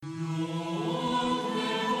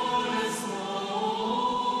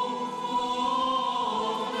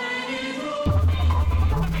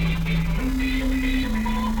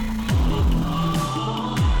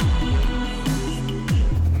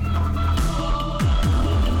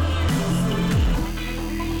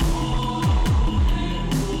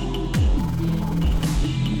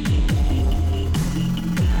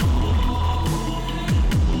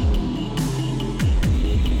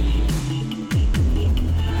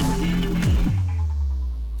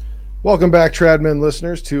Welcome back, Tradmen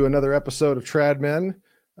listeners, to another episode of Tradmen.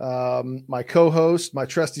 My co-host, my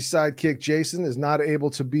trusty sidekick, Jason, is not able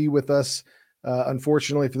to be with us,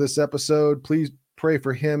 unfortunately, for this episode. Please pray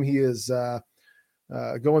for him. He is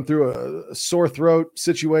going through a sore throat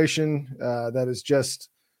situation that has just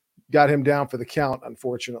got him down for the count,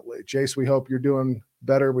 unfortunately. Jace, we hope you're doing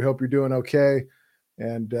better. We hope you're doing okay.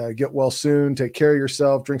 And get well soon. Take care of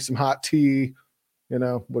yourself. Drink some hot tea.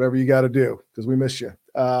 Whatever you got to do, because we miss you.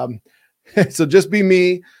 So just be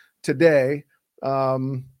me today.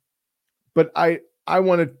 But I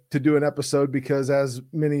wanted to do an episode because, as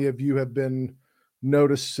many of you have been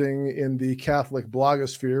noticing in the Catholic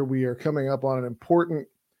blogosphere, we are coming up on an important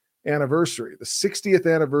anniversary, the 60th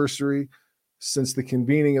anniversary since the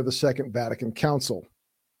convening of the Second Vatican Council.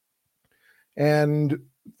 And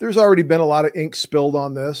there's already been a lot of ink spilled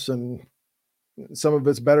on this, and some of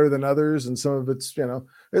it's better than others, and some of it's,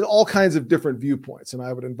 there's all kinds of different viewpoints. And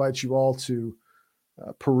I would invite you all to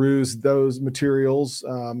peruse those materials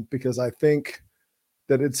because I think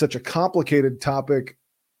that it's such a complicated topic.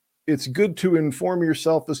 It's good to inform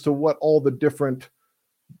yourself as to what all the different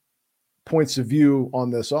points of view on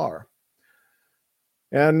this are.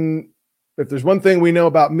 And if there's one thing we know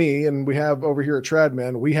about me, and we have over here at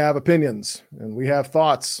Tradman, we have opinions and we have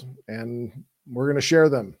thoughts, and we're going to share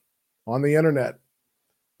them on the internet,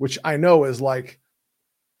 which I know is like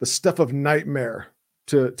the stuff of nightmare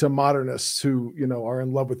to modernists who, are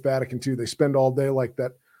in love with Vatican II. They spend all day like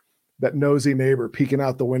that nosy neighbor peeking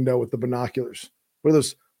out the window with the binoculars. What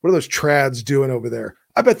are those trads doing over there?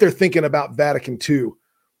 I bet they're thinking about Vatican II.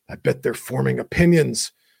 I bet they're forming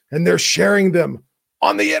opinions and they're sharing them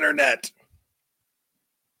on the internet.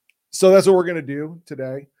 So that's what we're going to do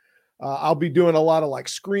today. I'll be doing a lot of like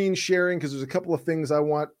screen sharing because there's a couple of things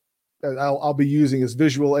I'll be using as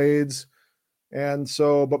visual aids. And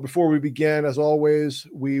so, but before we begin, as always,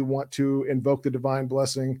 we want to invoke the divine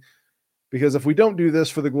blessing, because if we don't do this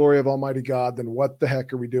for the glory of Almighty God, then what the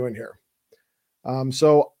heck are we doing here?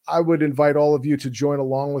 So I would invite all of you to join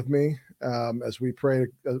along with me as we pray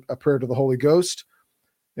a prayer to the Holy Ghost.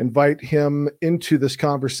 Invite him into this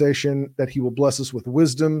conversation, that he will bless us with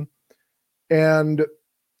wisdom and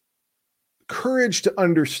courage to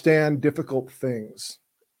understand difficult things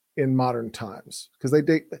in modern times, because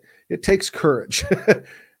it takes courage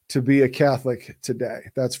to be a Catholic today.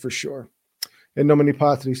 That's for sure. In nomine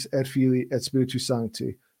Patris et Filii et Spiritus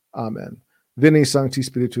Sancti. Amen. Veni Sancti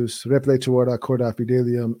Spiritus, repletuora corda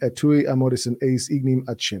fidelium, et tui amoris in eis ignim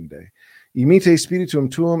accende. Imite spiritum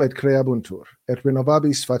tuum et creabuntur, et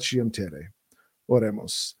renovabis faciam terre.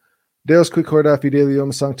 Oremus. Deus qui corda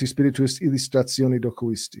fidelium Sancti Spiritus illustratione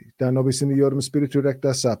docuisti, da nobis in iorum spiritu recta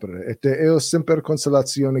sapere, et de eos semper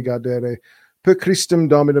consolatione gaudere, per Christum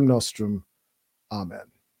Dominum nostrum. Amen.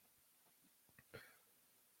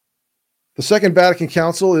 The Second Vatican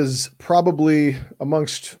Council is probably,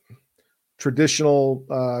 amongst traditional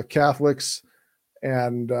Catholics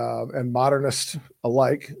and modernists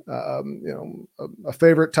alike, a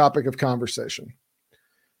favorite topic of conversation.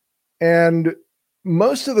 And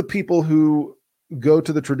most of the people who go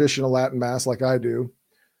to the traditional Latin Mass, like I do,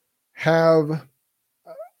 have,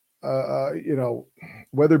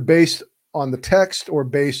 whether based on the text or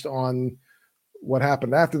based on what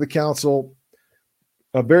happened after the council,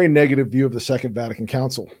 a very negative view of the Second Vatican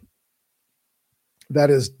Council.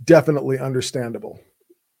 That is definitely understandable,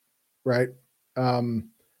 right? I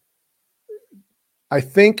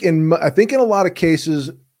think in a lot of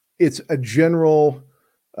cases, it's a general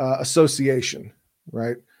association.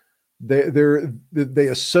 Right, they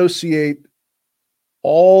associate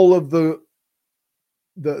all of the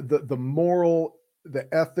moral, the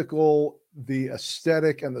ethical, the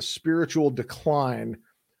aesthetic, and the spiritual decline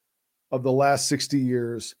of the last 60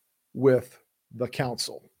 years with the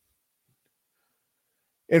council.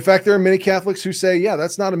 In fact, there are many Catholics who say, yeah,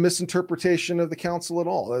 that's not a misinterpretation of the council at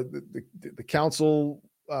all. The council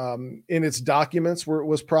in its documents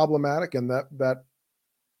was problematic, and that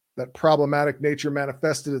problematic nature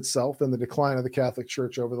manifested itself in the decline of the Catholic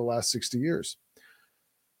Church over the last 60 years.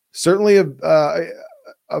 Certainly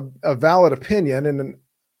a valid opinion. And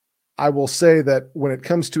I will say that when it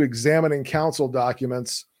comes to examining council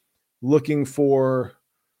documents, looking for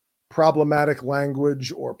problematic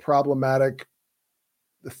language or problematic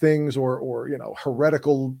things or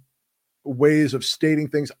heretical ways of stating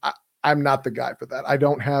things, I'm not the guy for that. I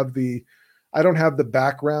don't have the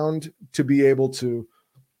background to be able to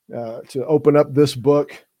open up this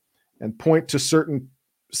book and point to certain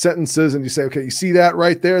sentences and you say, okay, you see that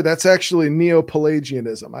right there? That's actually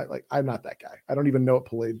Neo-Pelagianism. I'm not that guy. I don't even know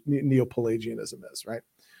what Neo-Pelagianism is, right?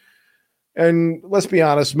 And let's be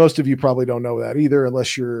honest, most of you probably don't know that either,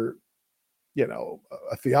 unless you're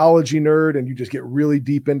a theology nerd and you just get really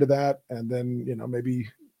deep into that. And then, maybe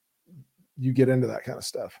you get into that kind of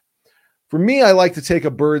stuff. For me, I like to take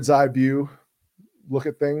a bird's eye view, look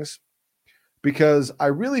at things, because I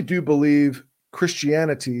really do believe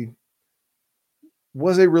Christianity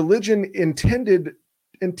was a religion intended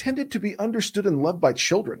to be understood and loved by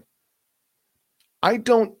children. I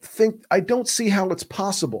don't see how it's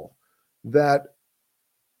possible that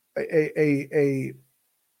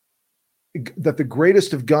that the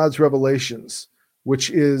greatest of God's revelations, which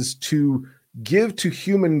is to give to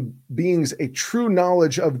human beings a true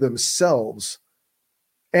knowledge of themselves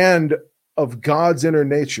and of God's inner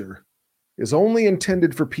nature, is only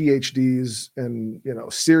intended for PhDs and,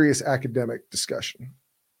 serious academic discussion.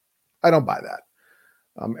 I don't buy that.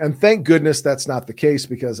 And thank goodness that's not the case,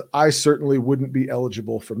 because I certainly wouldn't be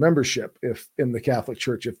eligible for membership in the Catholic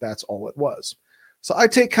Church if that's all it was. So I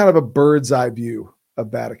take kind of a bird's eye view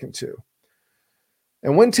of Vatican II.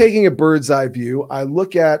 And when taking a bird's eye view, I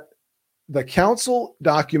look at the council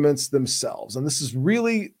documents themselves. And this is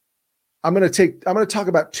really, I'm going to talk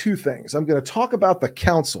about two things. I'm going to talk about the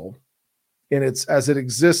council as it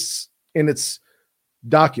exists in its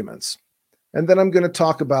documents. And then I'm going to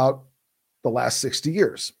talk about the last 60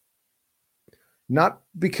 years. Not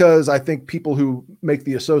because I think people who make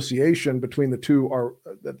the association between the two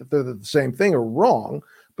that they're the same thing are wrong,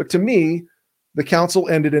 but to me, the council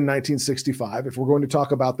ended in 1965. If we're going to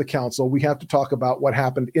talk about the council, we have to talk about what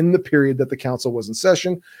happened in the period that the council was in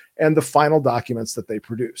session and the final documents that they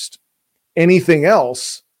produced. Anything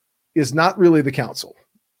else is not really the council,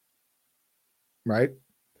 right?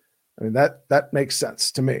 I mean, that makes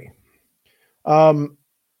sense to me.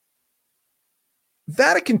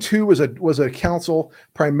 Vatican II was a council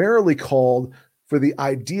primarily called for the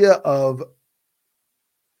idea of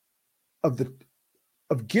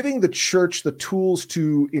giving the church the tools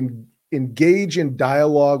to engage in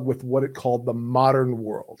dialogue with what it called the modern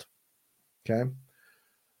world. Okay.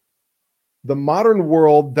 The modern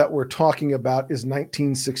world that we're talking about is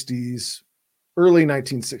 1960s, early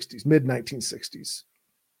 1960s, mid 1960s,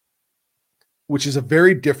 which is a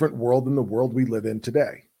very different world than the world we live in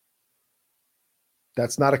today.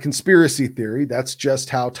 That's not a conspiracy theory. That's just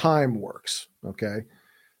how time works. Okay.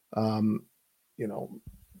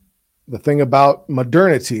 The thing about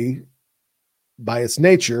modernity by its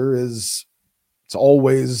nature is it's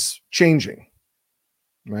always changing.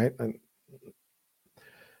 Right.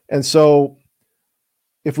 And so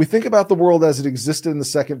if we think about the world as it existed in the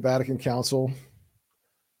Second Vatican Council,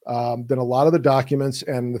 then a lot of the documents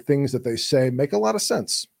and the things that they say make a lot of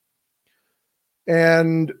sense.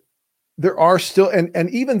 And there are still, and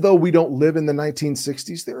even though we don't live in the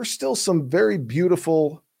 1960s, there are still some very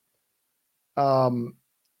beautiful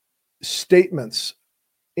statements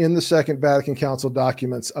in the Second Vatican Council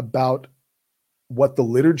documents about what the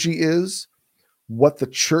liturgy is, what the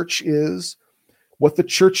church is, what the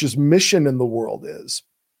church's mission in the world is.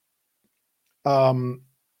 And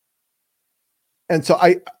so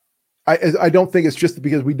I don't think it's just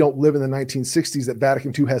because we don't live in the 1960s that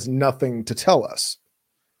Vatican II has nothing to tell us.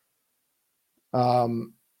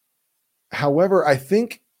 However, I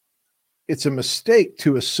think it's a mistake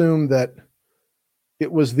to assume that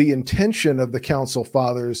it was the intention of the Council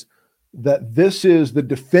Fathers that this is the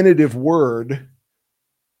definitive word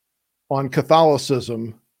on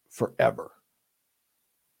Catholicism forever.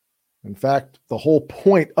 In fact, the whole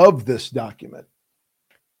point of this document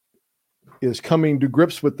is coming to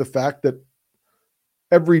grips with the fact that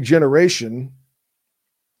every generation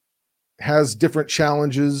has different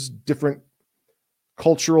challenges, different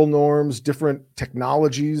cultural norms, different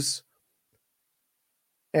technologies,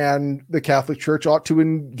 and the Catholic Church ought to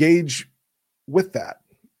engage with that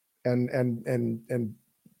and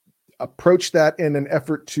approach that in an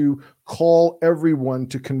effort to call everyone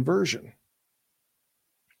to conversion.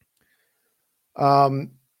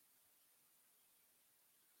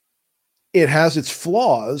 It has its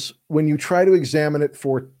flaws when you try to examine it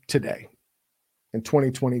for today in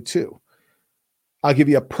 2022. I'll give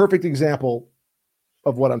you a perfect example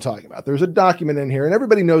of what I'm talking about. There's a document in here, and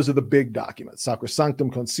everybody knows of the big documents,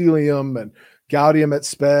 Sacrosanctum Concilium and Gaudium et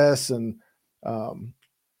Spes, and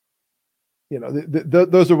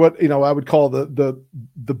those are what I would call the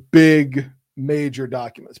big major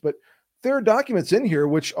documents. But there are documents in here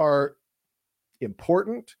which are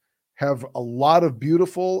important, have a lot of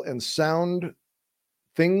beautiful and sound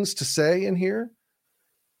things to say in here,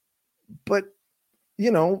 but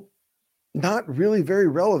not really very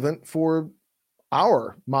relevant for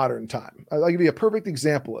our modern time. I'll give you a perfect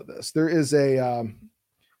example of this. There's a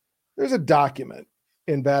document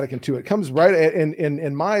in Vatican II. It comes right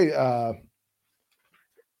in my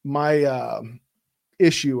my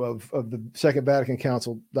issue of the Second Vatican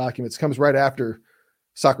Council documents comes right after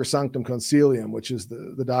Sacrosanctum Concilium, which is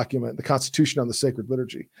the document, the Constitution on the Sacred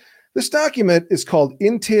Liturgy. This document is called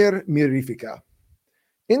Inter Mirifica.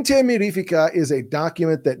 Inter Mirifica is a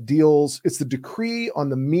document that it's the decree on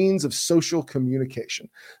the means of social communication.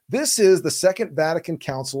 This is the Second Vatican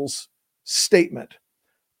Council's statement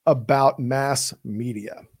about mass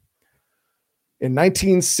media. In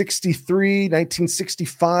 1963,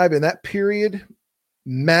 1965, in that period,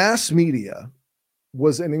 mass media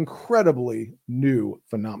was an incredibly new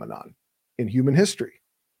phenomenon in human history.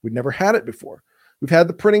 We'd never had it before. We've had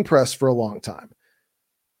the printing press for a long time,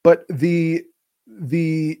 but the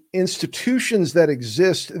institutions that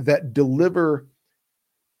exist that deliver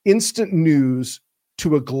instant news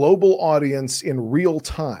to a global audience in real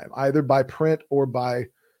time, either by print or by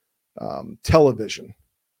television.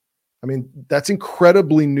 I mean, that's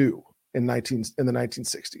incredibly new in the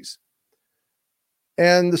 1960s.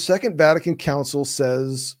 And the Second Vatican Council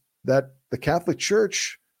says that the Catholic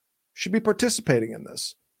Church should be participating in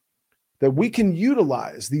this, that we can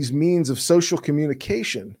utilize these means of social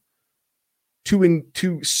communication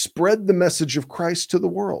to spread the message of Christ to the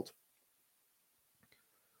world.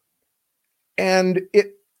 And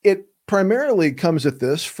it primarily comes at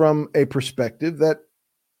this from a perspective that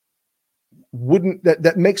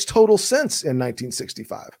makes total sense in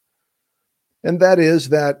 1965. And that is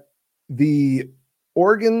that the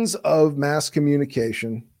organs of mass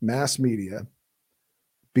communication, mass media,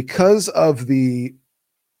 because of the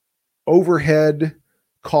overhead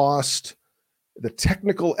cost, the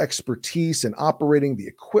technical expertise in operating the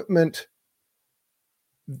equipment,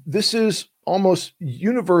 this is almost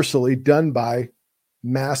universally done by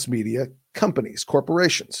mass media companies,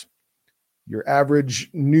 corporations. Your average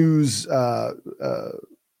news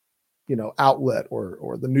outlet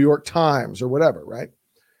or the New York Times or whatever, right?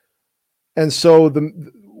 And so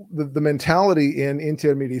the mentality in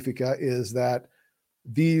Inter Mirifica is that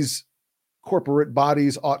these corporate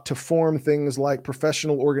bodies ought to form things like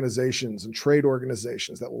professional organizations and trade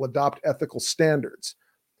organizations that will adopt ethical standards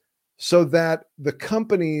so that the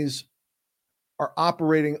companies are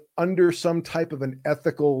operating under some type of an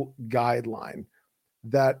ethical guideline.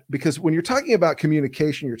 That because when you're talking about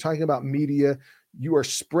communication, you're talking about media, you are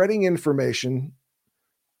spreading information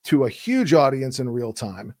to a huge audience in real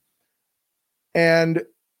time. And,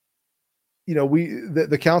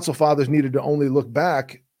 the Council Fathers needed to only look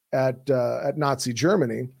back at Nazi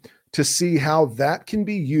Germany to see how that can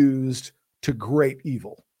be used to great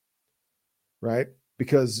evil, right?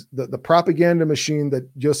 Because the propaganda machine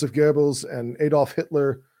that Joseph Goebbels and Adolf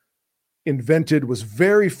Hitler invented was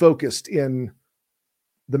very focused in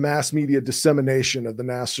the mass media dissemination of the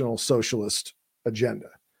National Socialist agenda.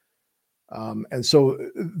 And so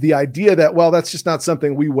the idea that, well, that's just not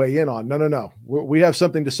something we weigh in on. No. We have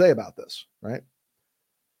something to say about this, right?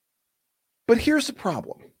 But here's the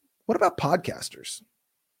problem. What about podcasters?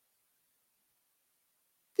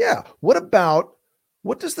 Yeah. What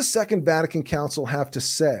does the Second Vatican Council have to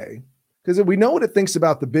say? Because we know what it thinks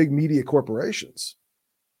about the big media corporations.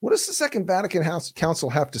 What does the Second Vatican Council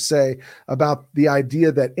have to say about the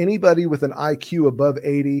idea that anybody with an IQ above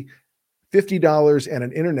 80, $50 and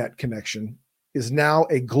an internet connection is now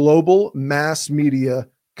a global mass media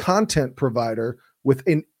content provider with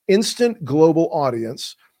an instant global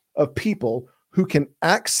audience of people who can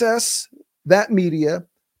access that media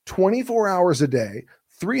 24 hours a day,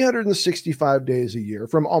 365 days a year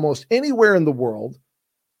from almost anywhere in the world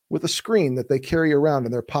with a screen that they carry around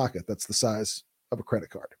in their pocket that's the size of a credit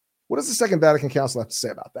card? What does the Second Vatican Council have to say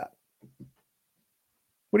about that?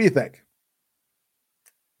 What do you think?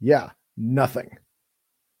 Yeah, nothing.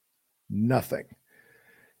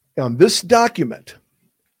 On this document,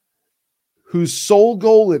 whose sole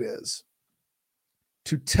goal it is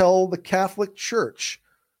to tell the Catholic Church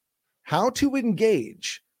how to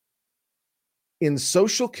engage in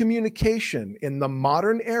social communication in the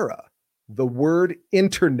modern era, the word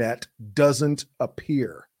internet doesn't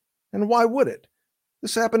appear. And why would it?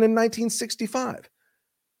 This happened in 1965.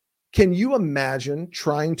 Can you imagine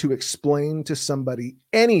trying to explain to somebody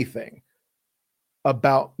anything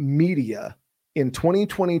about media in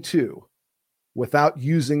 2022 without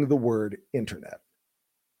using the word internet?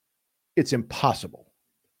 It's impossible.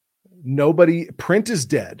 Print is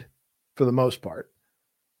dead for the most part.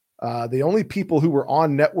 The only people who were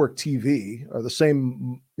on network TV are the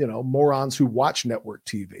same, morons who watch network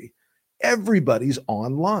TV. Everybody's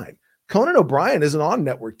online. Conan O'Brien isn't on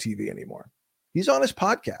network TV anymore. He's on his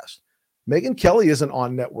podcast. Megyn Kelly isn't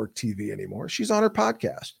on network TV anymore. She's on her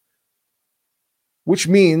podcast, which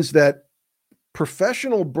means that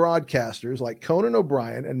professional broadcasters like Conan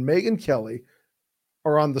O'Brien and Megyn Kelly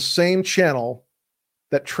are on the same channel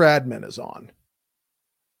that Tradman is on.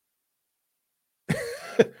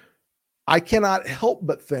 I cannot help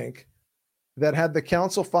but think that had the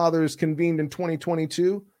Council Fathers convened in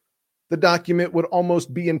 2022, the document would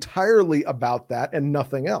almost be entirely about that and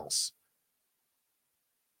nothing else.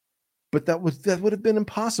 But that would have been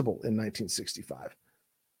impossible in 1965.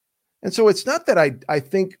 And so it's not that I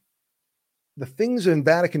think the things in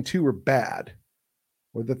Vatican II are bad,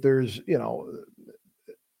 or that there's,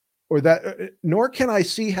 or that, nor can I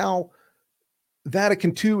see how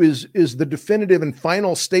Vatican II is the definitive and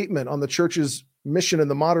final statement on the church's mission in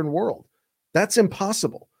the modern world. That's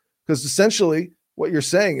impossible, because essentially what you're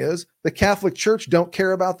saying is the Catholic Church don't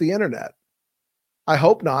care about the internet. I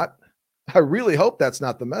hope not. I really hope that's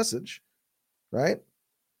not the message, right?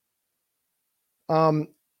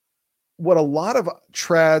 What a lot of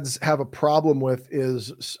trads have a problem with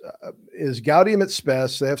is Gaudium et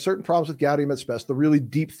Spes. They have certain problems with Gaudium et Spes, the really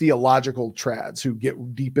deep theological trads who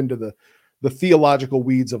get deep into the theological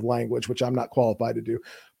weeds of language, which I'm not qualified to do.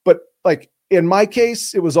 But like in my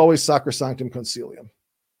case, it was always Sacrosanctum Concilium.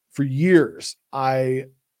 For years, I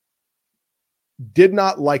did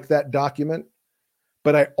not like that document,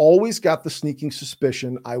 but I always got the sneaking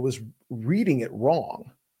suspicion I was reading it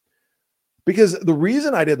wrong. Because the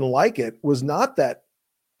reason I didn't like it was not that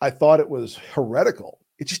I thought it was heretical.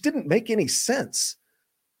 It just didn't make any sense,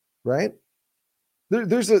 right?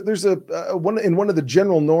 There's a one in one of the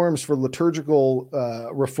general norms for liturgical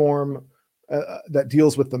reform that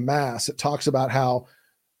deals with the Mass. It talks about how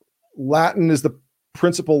Latin is the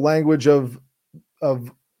principal language of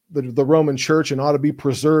the Roman Church and ought to be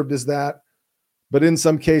preserved as that. But in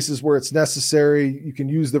some cases where it's necessary, you can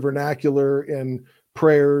use the vernacular in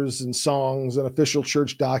prayers and songs and official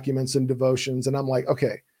church documents and devotions. And I'm like,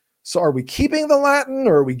 okay, so are we keeping the Latin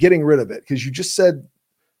or are we getting rid of it? Because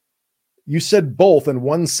you said both in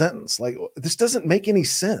one sentence. Like, this doesn't make any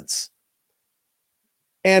sense.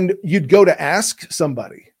 And you'd go to ask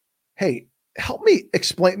somebody, hey, help me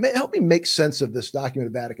make sense of this document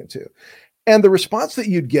of Vatican II. And the response that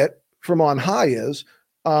you'd get from on high is,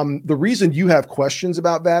 the reason you have questions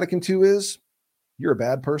about Vatican II is you're a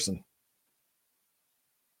bad person.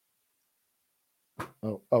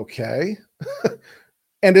 Oh, okay.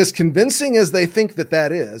 And as convincing as they think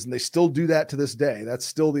that is, and they still do that to this day, that's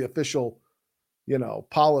still the official,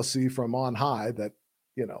 policy from on high that,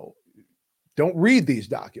 don't read these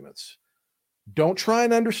documents. Don't try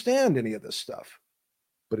and understand any of this stuff.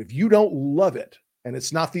 But if you don't love it, and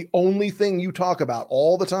it's not the only thing you talk about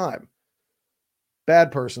all the time,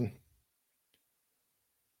 bad person.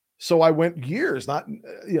 So I went years, not,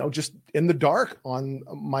 just in the dark on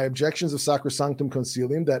my objections of Sacrosanctum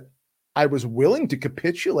Concilium that I was willing to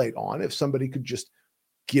capitulate on if somebody could just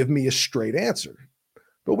give me a straight answer.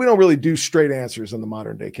 But we don't really do straight answers in the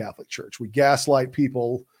modern day Catholic Church. We gaslight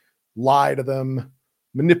people, lie to them,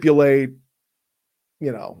 manipulate,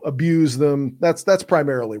 abuse them. That's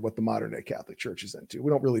primarily what the modern day Catholic Church is into.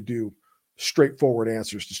 We don't really do straightforward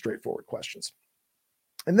answers to straightforward questions.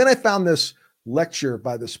 And then I found this lecture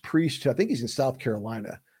by this priest. I think he's in South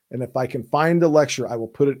Carolina. And if I can find the lecture, I will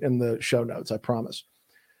put it in the show notes, I promise,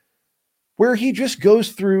 where he just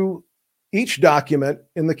goes through each document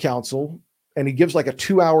in the council and he gives like a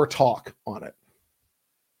 2-hour talk on it.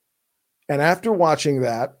 And after watching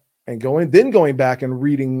that and going back and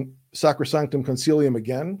reading Sacrosanctum Concilium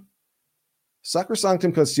again,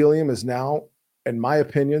 Sacrosanctum Concilium is now, in my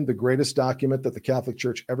opinion, the greatest document that the Catholic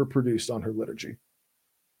Church ever produced on her liturgy.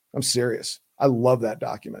 I'm serious. I love that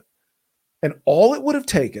document. And all it would have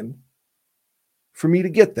taken for me to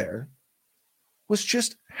get there was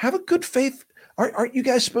just have a good faith. Aren't you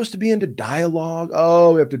guys supposed to be into dialogue?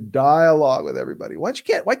 Oh, we have to dialogue with everybody. Why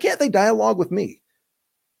can't they dialogue with me?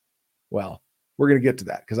 Well, we're going to get to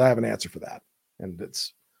that because I have an answer for that. And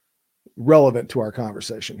it's relevant to our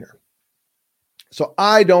conversation here. So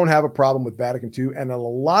I don't have a problem with Vatican II. And in a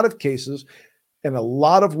lot of cases, and a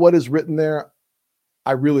lot of what is written there,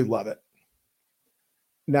 I really love it.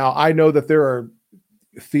 Now, I know that there are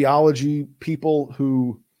theology people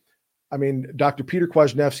Dr. Peter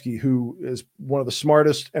Kwasniewski, who is one of the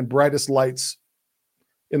smartest and brightest lights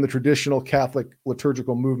in the traditional Catholic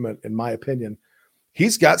liturgical movement, in my opinion,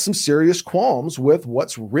 he's got some serious qualms with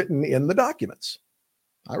what's written in the documents.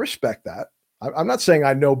 I respect that. I'm not saying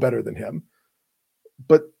I know better than him,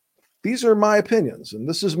 but these are my opinions, and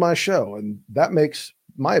this is my show, and that makes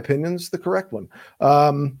my opinions the correct one.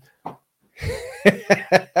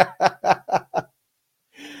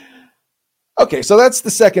 Okay, so that's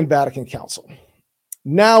the Second Vatican Council.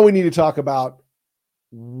 Now we need to talk about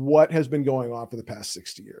what has been going on for the past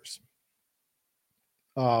 60 years.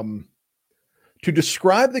 To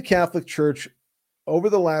describe the Catholic Church over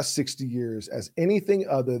the last 60 years as anything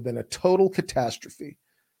other than a total catastrophe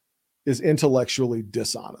is intellectually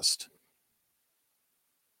dishonest.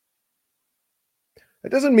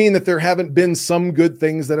 That doesn't mean that there haven't been some good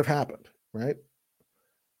things that have happened, right?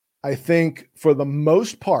 I think for the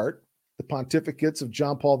most part, the pontificates of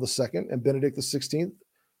John Paul II and Benedict XVI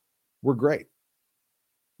were great.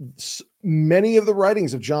 Many of the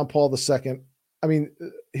writings of John Paul II, I mean,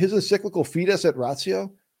 his encyclical Fides et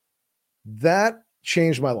Ratio, that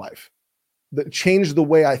changed my life. That changed the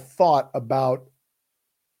way I thought about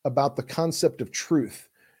the concept of truth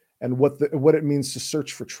and what it means to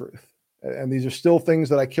search for truth. And these are still things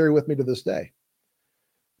that I carry with me to this day.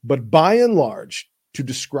 But by and large, to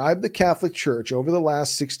describe the Catholic Church over the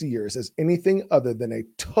last 60 years as anything other than a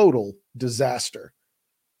total disaster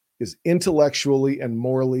is intellectually and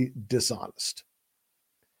morally dishonest.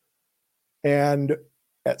 And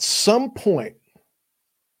at some point,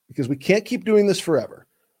 because we can't keep doing this forever,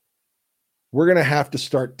 we're going to have to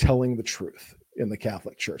start telling the truth in the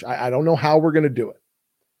Catholic Church. I don't know how we're going to do it,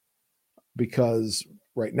 because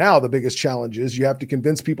right now the biggest challenge is you have to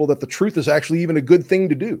convince people that the truth is actually even a good thing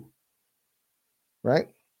to do, right?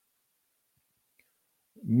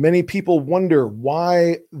 Many people wonder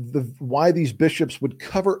why these bishops would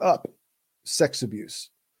cover up sex abuse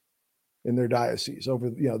in their diocese over,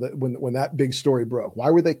 when that big story broke.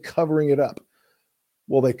 Why were they covering it up?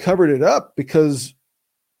 Well, they covered it up because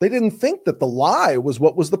they didn't think that the lie was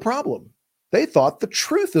what was the problem. They thought the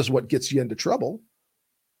truth is what gets you into trouble.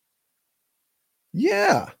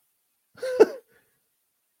 Yeah.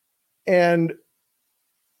 And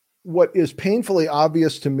what is painfully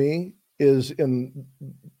obvious to me is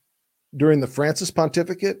during the Francis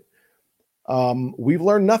pontificate, we've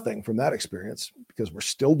learned nothing from that experience because we're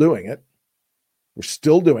still doing it. We're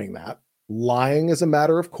still doing that. Lying is a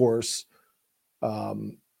matter of course.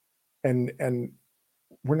 And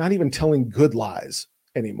we're not even telling good lies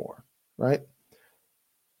anymore, right?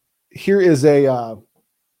 Here is this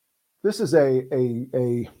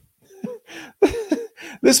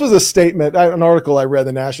was a statement, an article I read in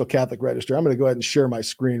the National Catholic Register. I'm going to go ahead and share my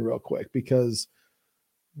screen real quick because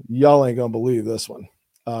y'all ain't going to believe this one.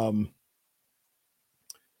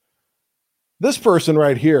 This person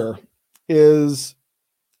right here is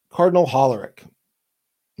Cardinal Hollerich,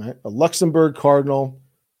 right? A Luxembourg cardinal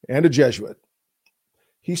and a Jesuit.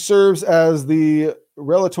 He serves as the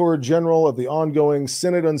Relator General of the ongoing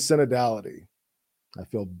Synod on Synodality.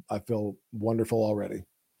 I feel wonderful already.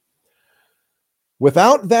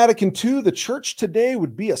 Without Vatican II, the church today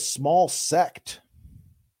would be a small sect.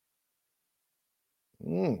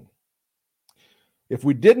 If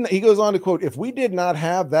we didn't, he goes on to quote, if we did not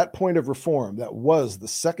have that point of reform that was the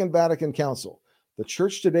Second Vatican Council, the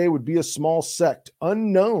church today would be a small sect,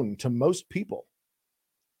 unknown to most people.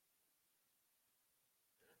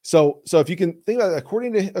 So if you can think about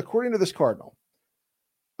it, according to this cardinal,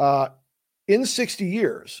 in 60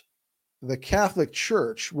 years, the Catholic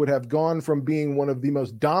Church would have gone from being one of the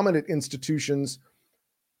most dominant institutions,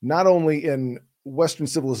 not only in Western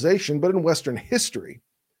civilization, but in Western history,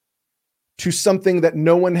 to something that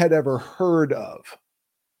no one had ever heard of.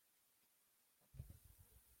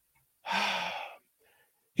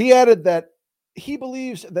 He added that he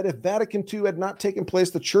believes that if Vatican II had not taken place,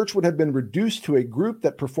 the church would have been reduced to a group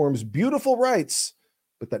that performs beautiful rites,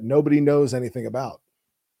 but that nobody knows anything about.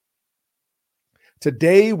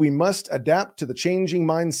 Today, we must adapt to the changing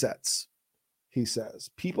mindsets, he says.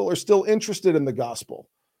 People are still interested in the gospel,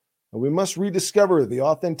 and we must rediscover the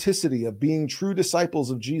authenticity of being true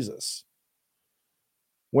disciples of Jesus.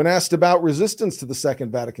 When asked about resistance to the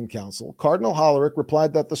Second Vatican Council, Cardinal Hollerich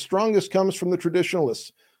replied that the strongest comes from the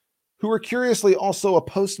traditionalists, who are curiously also a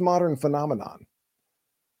postmodern phenomenon.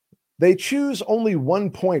 They choose only one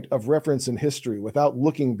point of reference in history without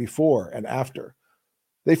looking before and after.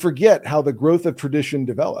 They forget how the growth of tradition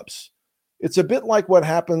develops. It's a bit like what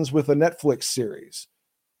happens with a Netflix series.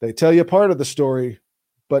 They tell you part of the story,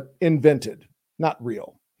 but invented, not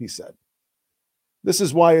real, he said. This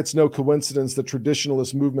is why it's no coincidence that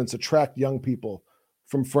traditionalist movements attract young people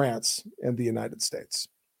from France and the United States.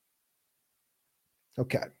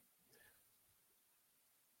 Okay.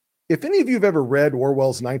 If any of you have ever read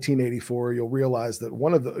Orwell's 1984, you'll realize that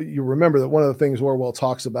you remember that one of the things Orwell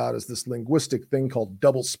talks about is this linguistic thing called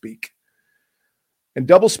doublespeak. And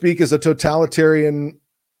doublespeak is a totalitarian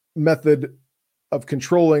method of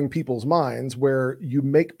controlling people's minds where you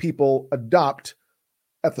make people adopt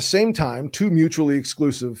at the same time two mutually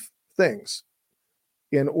exclusive things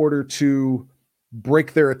in order to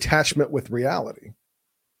break their attachment with reality.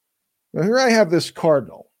 Now, here I have this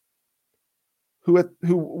cardinal who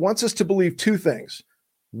wants us to believe two things.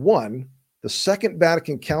 One, the Second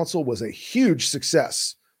Vatican Council was a huge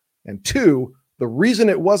success. And two, the reason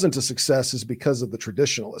it wasn't a success is because of the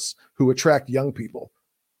traditionalists who attract young people.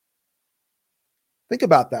 Think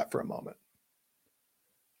about that for a moment.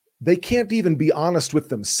 They can't even be honest with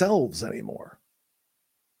themselves anymore.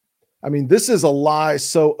 I mean, this is a lie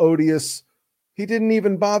so odious, he didn't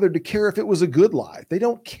even bother to care if it was a good lie. They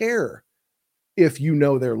don't care if you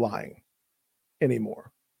know they're lying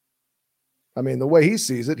anymore. I mean, the way he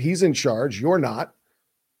sees it, he's in charge, you're not.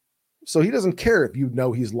 So he doesn't care if you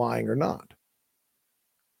know he's lying or not.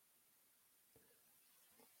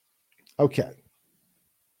 Okay.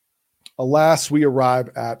 Alas, we arrive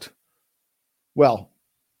at, well,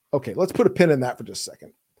 okay, let's put a pin in that for just a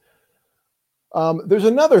second. There's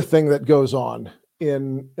another thing that goes on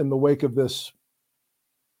in the wake of this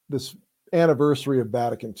anniversary of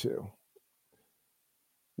Vatican II,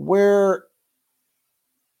 where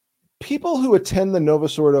people who attend the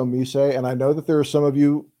Novus Ordo Missae, and I know that there are some of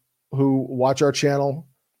you who watch our channel,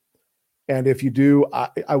 and if you do,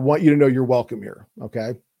 I want you to know you're welcome here.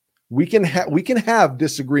 Okay, we can have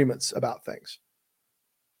disagreements about things.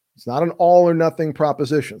 It's not an all or nothing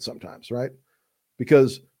proposition sometimes, right?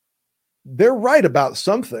 Because they're right about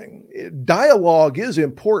something. Dialogue is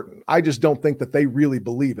important. I just don't think that they really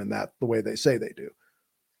believe in that the way they say they do.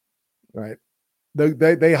 Right?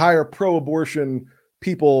 They hire pro-abortion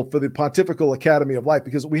people for the Pontifical Academy of Life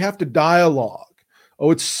because we have to dialogue.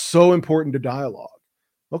 Oh, it's so important to dialogue.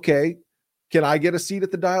 Okay. Can I get a seat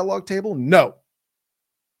at the dialogue table? No.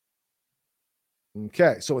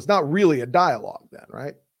 Okay. So it's not really a dialogue then,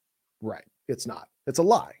 right? Right. It's not. It's a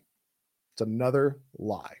lie. It's another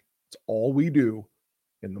lie. It's all we do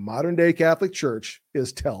in the modern day Catholic Church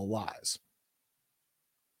is tell lies.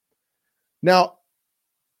 Now,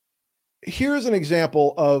 here's an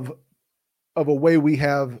example of a way we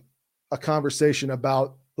have a conversation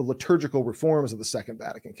about the liturgical reforms of the Second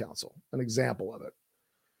Vatican Council, an example of it.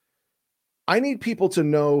 I need people to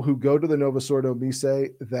know who go to the Novus Ordo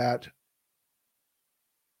Missae that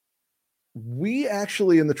we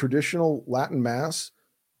actually in the traditional Latin Mass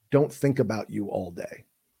don't think about you all day.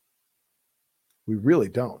 We really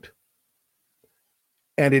don't.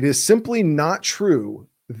 And it is simply not true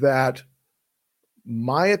that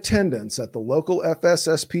my attendance at the local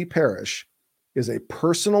FSSP parish is a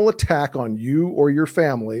personal attack on you or your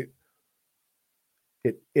family.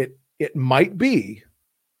 It might be,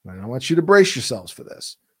 and I want you to brace yourselves for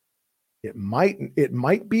this. It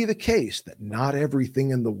might be the case that not everything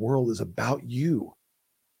in the world is about you.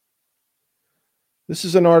 This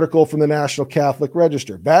is an article from the National Catholic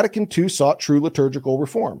Register. Vatican II sought true liturgical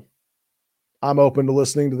reform. I'm open to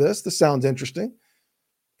listening to this. This sounds interesting.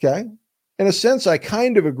 Okay. In a sense, I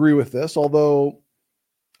kind of agree with this, although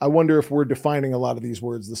I wonder if we're defining a lot of these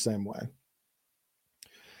words the same way.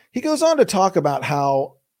 He goes on to talk about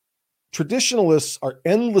how traditionalists are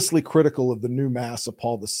endlessly critical of the new Mass of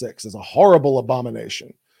Paul VI as a horrible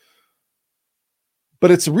abomination.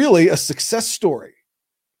 But it's really a success story.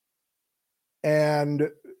 And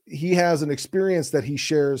he has an experience that he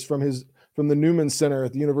shares from the Newman Center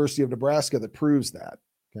at the University of Nebraska that proves that.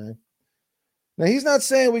 Okay. Now, he's not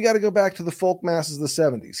saying we got to go back to the folk masses of the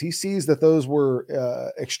 70s. He sees that those were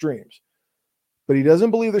extremes. But he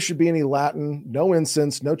doesn't believe there should be any Latin, no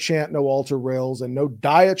incense, no chant, no altar rails, and no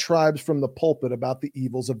diatribes from the pulpit about the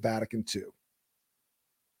evils of Vatican II.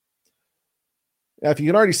 Now, if you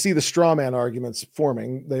can already see the straw man arguments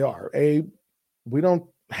forming, they are. We don't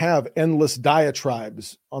have endless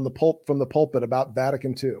diatribes from the pulpit about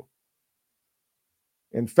Vatican II.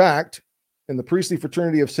 In fact, in the Priestly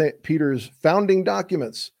Fraternity of St. Peter's founding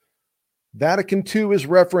documents, Vatican II is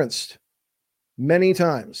referenced many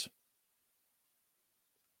times.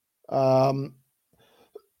 He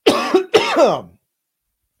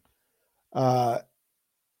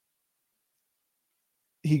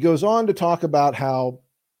goes on to talk about how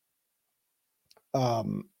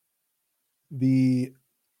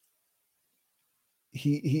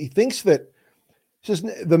he thinks that says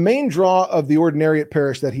the main draw of the ordinariate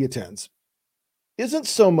parish that he attends isn't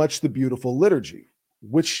so much the beautiful liturgy,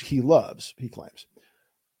 which he loves, he claims,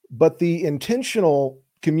 but the intentional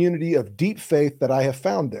community of deep faith that I have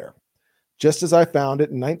found there, just as I found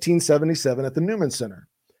it in 1977 at the Newman Center.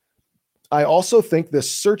 I also think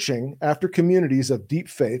this searching after communities of deep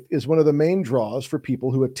faith is one of the main draws for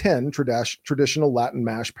people who attend traditional Latin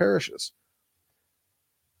Mass parishes.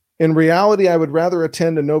 In reality, I would rather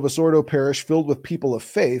attend a Novus Ordo parish filled with people of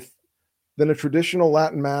faith than a traditional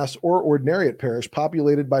Latin Mass or ordinariate parish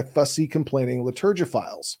populated by fussy, complaining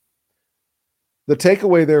liturgophiles. The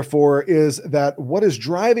takeaway, therefore, is that what is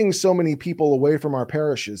driving so many people away from our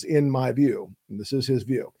parishes, in my view, and this is his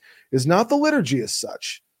view, is not the liturgy as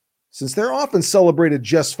such, since they're often celebrated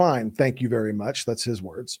just fine, thank you very much, that's his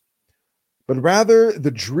words, but rather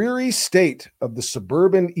the dreary state of the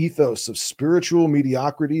suburban ethos of spiritual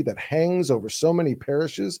mediocrity that hangs over so many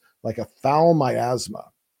parishes like a foul miasma.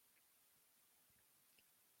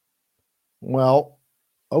 Well,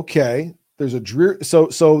 okay. There's a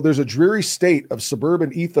dreary state of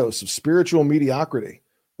suburban ethos of spiritual mediocrity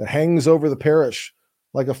that hangs over the parish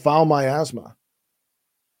like a foul miasma.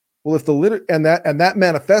 Well, if that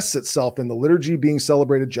manifests itself in the liturgy being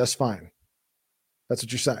celebrated just fine. That's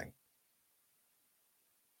what you're saying.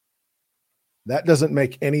 That doesn't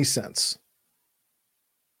make any sense.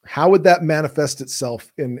 How would that manifest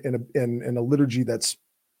itself in a liturgy that's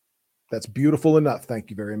beautiful enough? Thank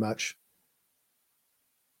you very much.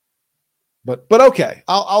 But okay,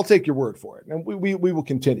 I'll take your word for it, and we will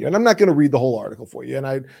continue. And I'm not going to read the whole article for you.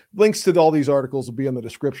 And links to all these articles will be in the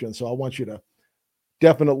description, so I want you to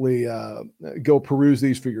definitely go peruse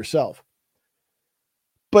these for yourself.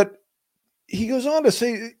 But he goes on to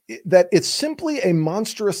say that it's simply a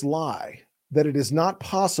monstrous lie that it is not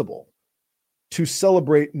possible to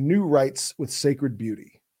celebrate new rites with sacred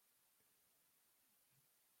beauty.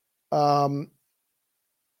 Well,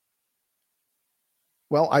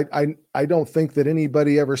 I don't think that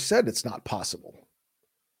anybody ever said it's not possible.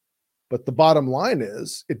 But the bottom line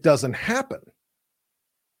is it doesn't happen.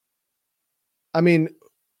 I mean,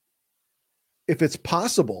 if it's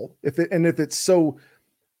possible, if it's so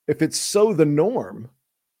the norm,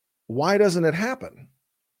 why doesn't it happen?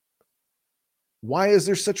 Why is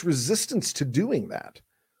there such resistance to doing that?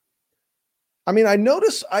 I mean, I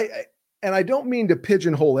notice and I don't mean to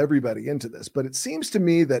pigeonhole everybody into this, but it seems to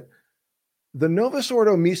me that the Novus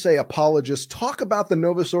Ordo Missae apologists talk about the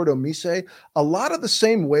Novus Ordo Missae a lot of the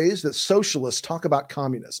same ways that socialists talk about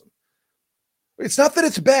communism. It's not that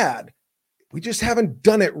it's bad. We just haven't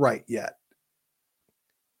done it right yet.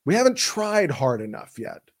 We haven't tried hard enough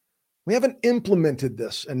yet. We haven't implemented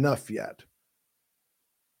this enough yet.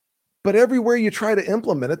 But everywhere you try to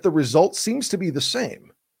implement it, the result seems to be the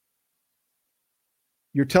same.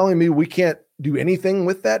 You're telling me we can't do anything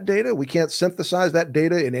with that data? We can't synthesize that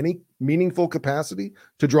data in any meaningful capacity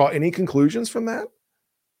to draw any conclusions from that?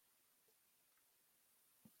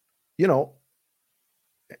 You know,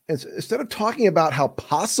 instead of talking about how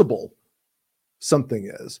possible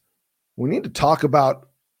something is, we need to talk about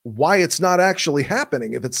why it's not actually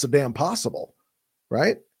happening if it's so damn possible,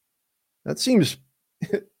 right? That seems,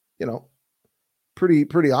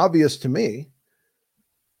 pretty obvious to me.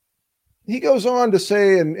 He goes on to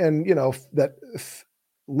say, that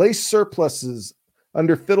lace surpluses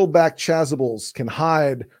under fiddleback chasubles can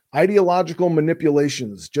hide ideological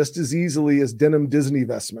manipulations just as easily as denim Disney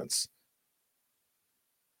vestments.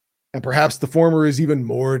 And perhaps the former is even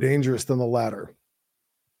more dangerous than the latter,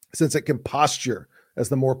 since it can posture as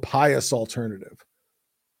the more pious alternative,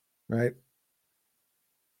 right?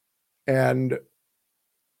 And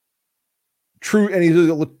true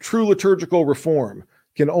liturgical reform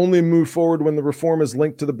can only move forward when the reform is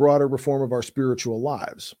linked to the broader reform of our spiritual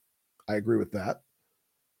lives. I agree with that.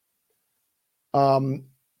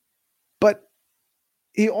 But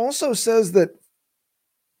he also says that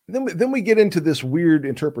then we get into this weird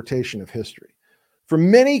interpretation of history. For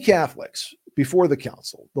many Catholics before the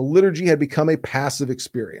council, the liturgy had become a passive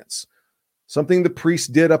experience, something the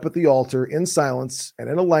priest did up at the altar in silence and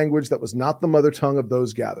in a language that was not the mother tongue of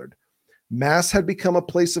those gathered. Mass had become a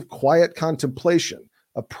place of quiet contemplation,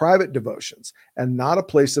 of private devotions, and not a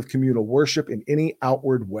place of communal worship in any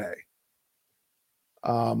outward way.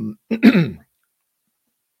 I've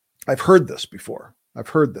heard this before. I've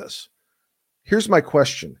heard this. Here's my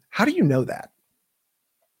question. How do you know that?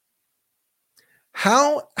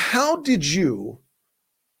 How did you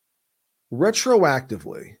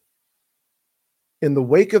retroactively, in the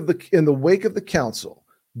wake of the council,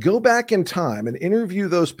 go back in time and interview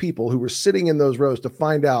those people who were sitting in those rows to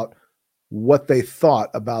find out what they thought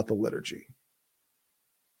about the liturgy?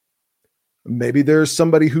 Maybe there's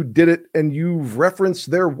somebody who did it and you've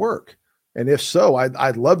referenced their work. And if so,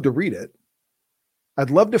 I'd love to read it.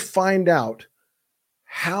 I'd love to find out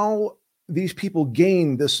how these people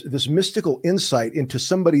gain this mystical insight into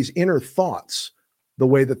somebody's inner thoughts the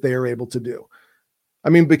way that they are able to do. I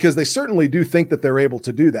mean, because they certainly do think that they're able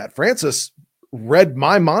to do that. Francis read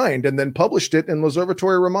my mind and then published it in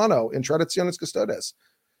L'Osservatore Romano in Traditionis Custodes,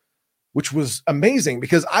 which was amazing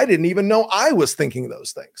because I didn't even know I was thinking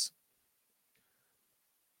those things.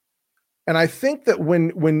 And I think that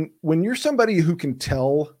when you're somebody who can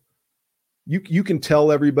tell You can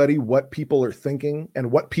tell everybody what people are thinking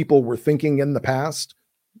and what people were thinking in the past,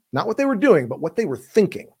 not what they were doing, but what they were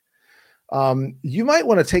thinking. You might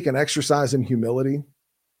want to take an exercise in humility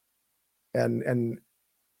and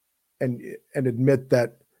admit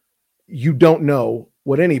that you don't know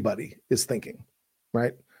what anybody is thinking,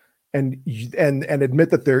 right? And admit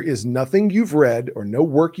that there is nothing you've read or no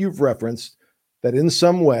work you've referenced that in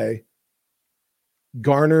some way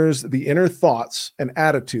garners the inner thoughts and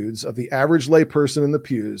attitudes of the average lay person in the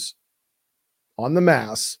pews on the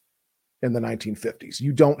mass in the 1950s.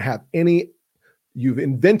 You don't have any, you've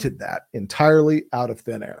invented that entirely out of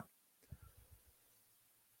thin air.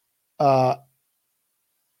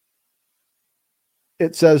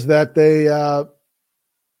 It says that they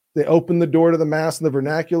opened the door to the mass in the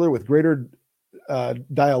vernacular with greater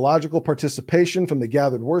dialogical participation from the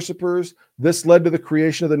gathered worshipers. This led to the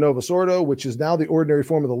creation of the Novus Ordo, which is now the ordinary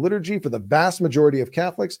form of the liturgy for the vast majority of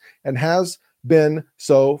Catholics and has been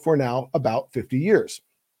so for now about 50 years.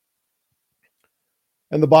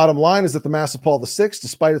 And the bottom line is that the Mass of Paul VI,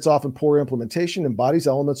 despite its often poor implementation, embodies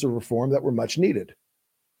elements of reform that were much needed.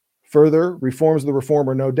 Further, reforms of the Reform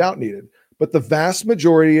are no doubt needed, but the vast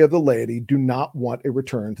majority of the laity do not want a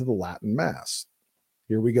return to the Latin Mass.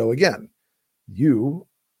 Here we go again. You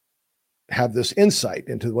have this insight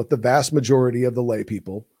into what the vast majority of the lay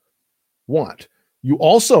people want. You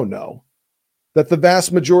also know that the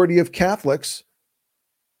vast majority of Catholics,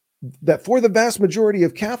 that for the vast majority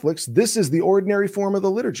of Catholics, this is the ordinary form of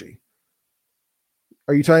the liturgy.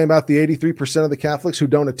 Are you talking about the 83% of the Catholics who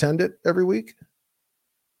don't attend it every week?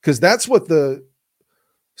 Because that's what the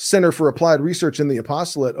Center for Applied Research in the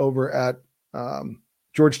Apostolate over at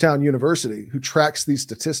Georgetown University, who tracks these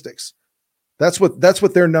statistics, that's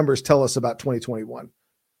what their numbers tell us about 2021.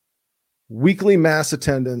 Weekly mass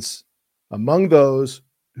attendance among those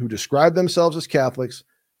who describe themselves as Catholics,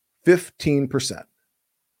 15%.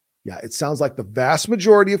 Yeah, it sounds like the vast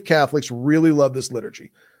majority of Catholics really love this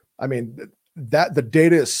liturgy. I mean, that the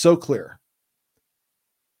data is so clear.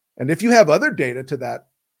 And if you have other data to that,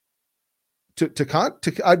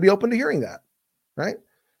 I'd be open to hearing that, right?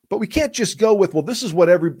 But we can't just go with, well, this is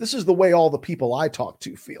the way all the people I talk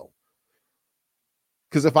to feel.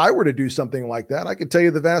 Because if I were to do something like that, I could tell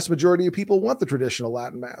you the vast majority of people want the traditional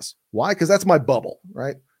Latin Mass. Why? Because that's my bubble,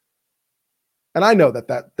 right? And I know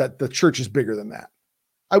that the church is bigger than that.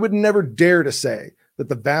 I would never dare to say that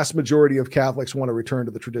the vast majority of Catholics want to return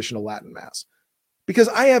to the traditional Latin Mass, because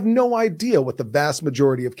I have no idea what the vast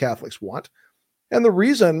majority of Catholics want. And the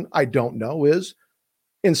reason I don't know is,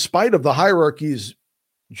 in spite of the hierarchy's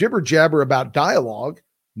jibber jabber about dialogue,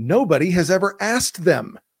 nobody has ever asked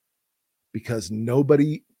them, because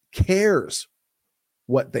nobody cares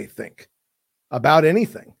what they think about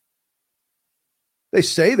anything. They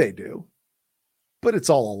say they do, but it's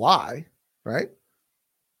all a lie, right?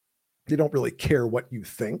 They don't really care what you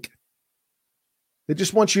think. They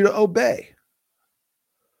just want you to obey.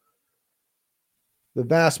 The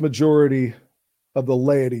vast majority of the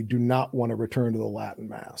laity do not want to return to the Latin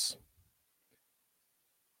Mass.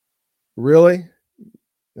 Really?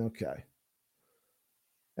 Okay.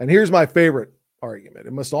 And here's my favorite argument.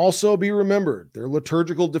 It must also be remembered there are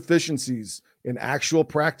liturgical deficiencies in actual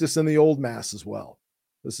practice in the old Mass as well.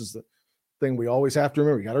 This is the thing we always have to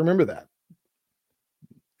remember. You got to remember that.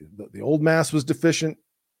 The old Mass was deficient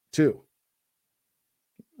too.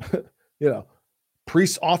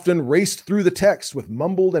 Priests often raced through the text with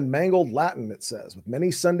mumbled and mangled Latin, it says, with many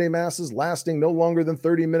Sunday Masses lasting no longer than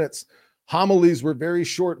 30 minutes. Homilies were very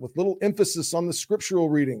short with little emphasis on the scriptural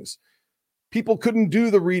readings. People couldn't do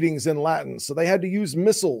the readings in Latin, so they had to use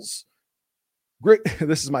missals.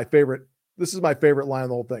 This is my favorite line of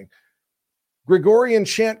the whole thing. Gregorian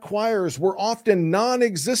chant choirs were often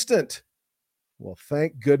non-existent. Well,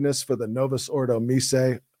 thank goodness for the Novus Ordo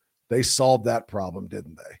Missae. They solved that problem,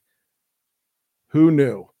 didn't they? Who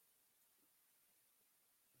knew?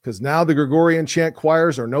 Because now the Gregorian chant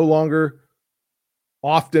choirs are no longer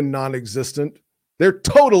often non-existent. They're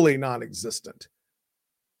totally non-existent.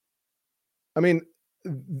 I mean,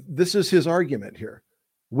 this is his argument here.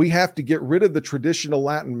 We have to get rid of the traditional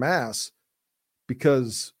Latin Mass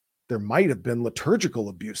because there might have been liturgical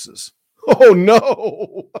abuses. Oh,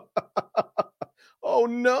 no. Oh,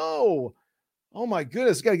 no. Oh, my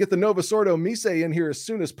goodness. Got to get the Novus Ordo Missae in here as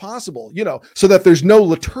soon as possible, so that there's no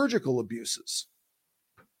liturgical abuses.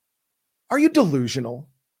 Are you delusional?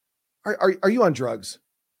 Are you on drugs?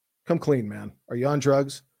 Come clean, man. Are you on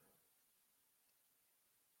drugs?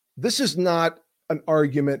 This is not an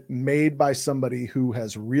argument made by somebody who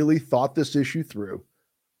has really thought this issue through.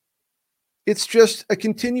 It's just a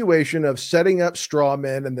continuation of setting up straw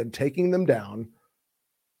men and then taking them down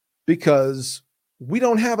because we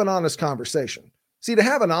don't have an honest conversation. See, to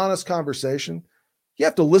have an honest conversation, you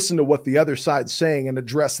have to listen to what the other side's saying and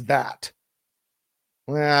address that.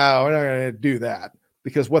 Well, we're not going to do that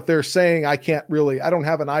because what they're saying, I don't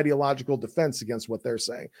have an ideological defense against what they're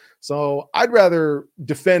saying. So I'd rather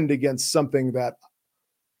defend against something that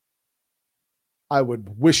I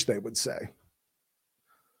would wish they would say.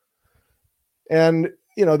 And,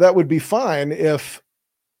 that would be fine if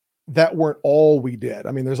that weren't all we did.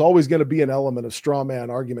 I mean, there's always going to be an element of straw man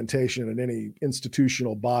argumentation in any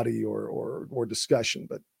institutional body or discussion,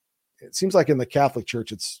 but it seems like in the Catholic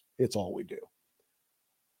Church, it's all we do.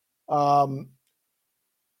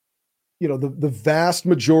 The vast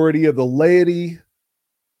majority of the laity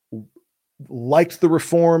liked the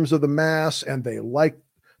reforms of the Mass, and they liked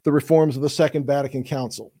the reforms of the Second Vatican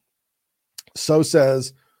Council. So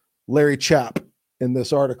says Larry Chapp in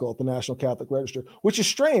this article at the National Catholic Register, which is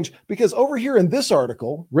strange because over here in this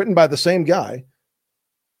article, written by the same guy,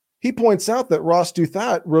 he points out that Ross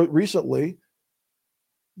Douthat wrote recently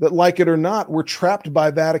that, like it or not, we're trapped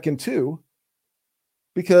by Vatican II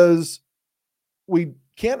because we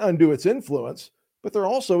can't undo its influence, but there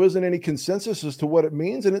also isn't any consensus as to what it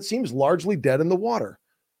means, and it seems largely dead in the water.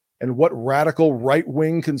 And what radical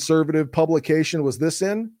right-wing conservative publication was this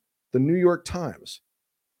in? The New York Times.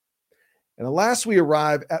 And alas, we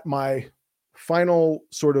arrive at my final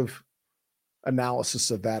sort of analysis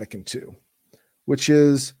of Vatican II, which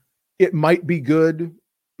is it might be good,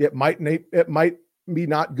 it might be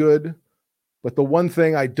not good, but the one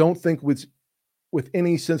thing I don't think with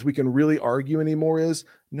any sense we can really argue anymore is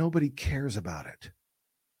nobody cares about it.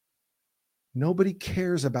 Nobody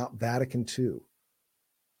cares about Vatican II.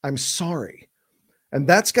 I'm sorry. And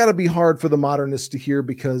that's got to be hard for the modernists to hear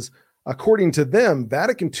because according to them,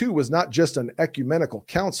 Vatican II was not just an ecumenical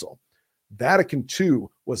council. Vatican II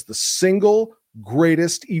was the single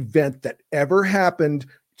greatest event that ever happened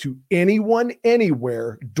to anyone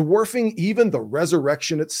anywhere, dwarfing even the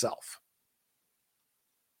resurrection itself.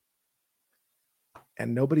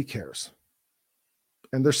 And nobody cares.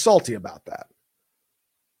 And they're salty about that.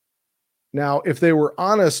 Now, if they were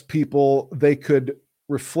honest people, they could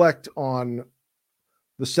reflect on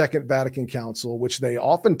the Second Vatican Council, which they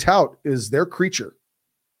often tout is their creature.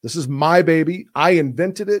 This is my baby. I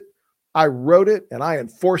invented it. I wrote it, and I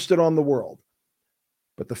enforced it on the world.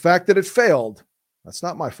 But the fact that it failed, that's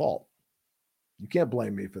not my fault. You can't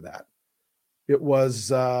blame me for that. It was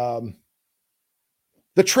the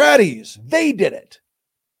Tradies. They did it.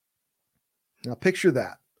 Now picture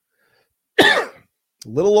that.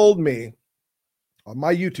 Little old me on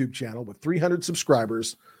my YouTube channel with 300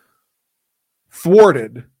 subscribers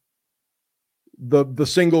thwarted the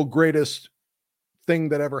single greatest thing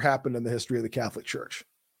that ever happened in the history of the Catholic Church.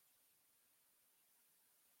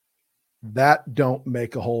 That don't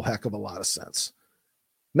make a whole heck of a lot of sense.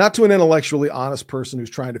 Not to an intellectually honest person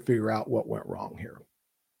who's trying to figure out what went wrong here.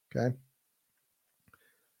 Okay.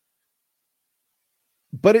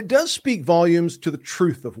 But it does speak volumes to the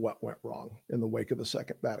truth of what went wrong in the wake of the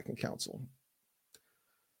Second Vatican Council.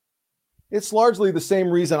 It's largely the same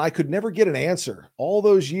reason I could never get an answer all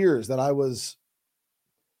those years that I was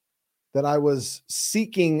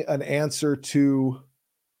seeking an answer to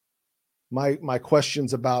my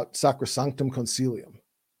questions about Sacrosanctum Concilium.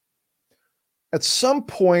 At some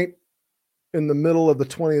point in the middle of the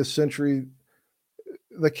 20th century,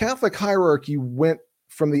 the Catholic hierarchy went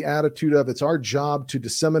from the attitude of it's our job to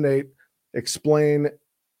disseminate, explain,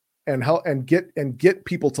 and help and get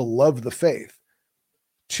people to love the faith,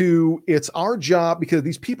 to it's our job, because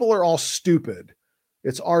these people are all stupid,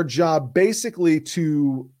 it's our job basically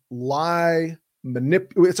to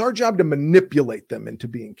it's our job to manipulate them into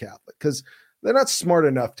being Catholic because they're not smart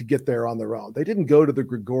enough to get there on their own. They didn't go to the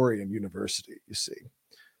Gregorian University, you see.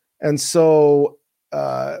 And so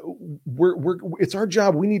it's our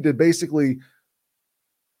job. We need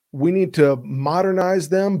to modernize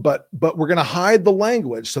them, but we're going to hide the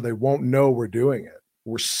language so they won't know we're doing it.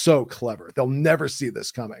 We're so clever. They'll never see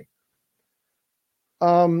this coming.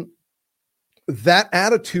 That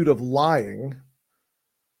attitude of lying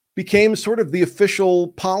became sort of the official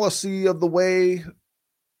policy of the way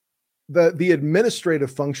the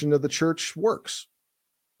administrative function of the church works.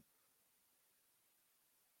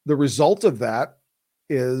 The result of that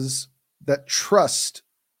is that trust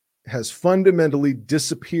has fundamentally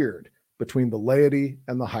disappeared between the laity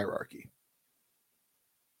and the hierarchy.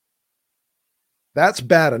 That's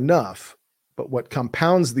bad enough, but what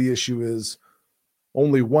compounds the issue is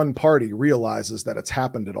only one party realizes that it's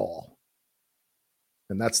happened at all,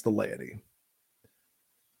 and that's the laity.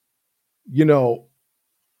 You know,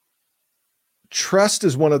 trust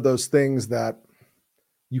is one of those things that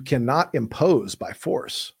You cannot impose by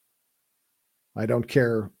force. I don't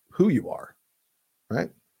care who you are, right?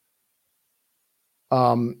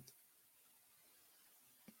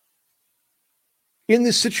 In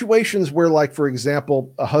the situations where, like, for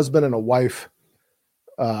example, a husband and a wife,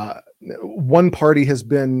 one party has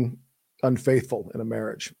been unfaithful in a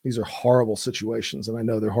marriage. These are horrible situations, and I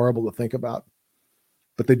know they're horrible to think about,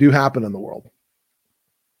 but they do happen in the world.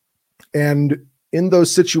 And in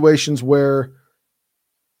those situations where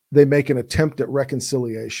they make an attempt at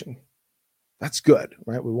reconciliation, that's good,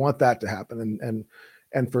 right? We want that to happen.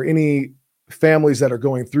 And for any families that are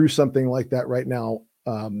going through something like that right now,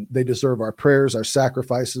 they deserve our prayers, our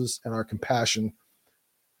sacrifices, and our compassion.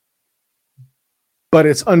 But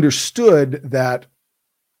it's understood that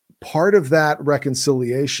part of that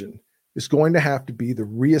reconciliation is going to have to be the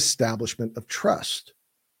reestablishment of trust.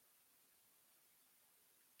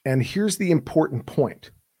 And here's the important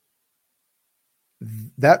point.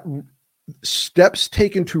 That steps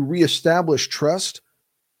taken to reestablish trust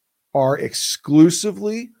are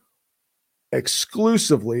exclusively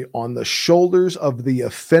on the shoulders of the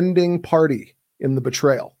offending party in the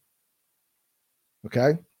betrayal.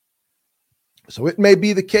 Okay? So it may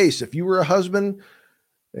be the case if you were a husband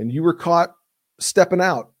and you were caught stepping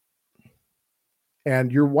out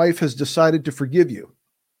and your wife has decided to forgive you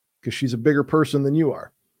because she's a bigger person than you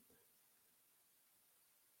are.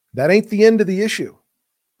 That ain't the end of the issue.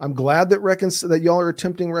 I'm glad that y'all are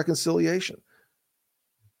attempting reconciliation.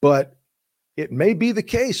 But it may be the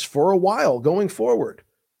case for a while going forward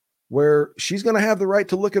where she's going to have the right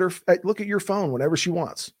to look at your phone whenever she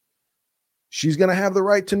wants. She's going to have the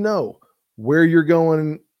right to know where you're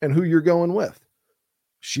going and who you're going with.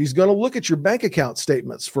 She's going to look at your bank account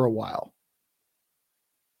statements for a while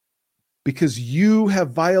because you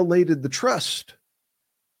have violated the trust.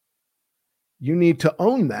 You need to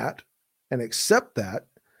own that and accept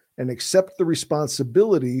the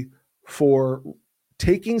responsibility for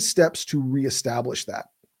taking steps to reestablish that.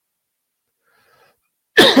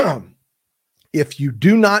 If you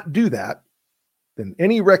do not do that, then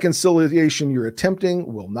any reconciliation you're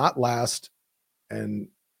attempting will not last and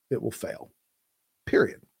it will fail.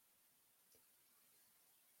 Period.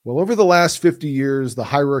 Well, over the last 50 years, the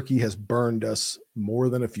hierarchy has burned us more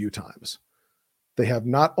than a few times. They have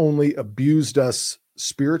not only abused us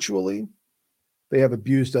spiritually, they have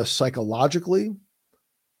abused us psychologically,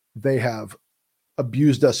 they have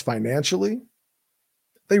abused us financially.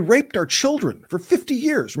 They raped our children for 50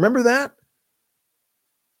 years. Remember that?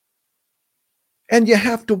 And you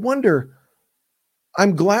have to wonder,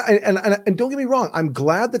 I'm glad, and don't get me wrong, I'm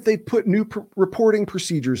glad that they put new reporting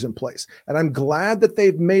procedures in place. And I'm glad that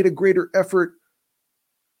they've made a greater effort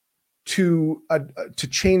to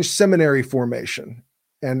change seminary formation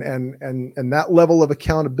and that level of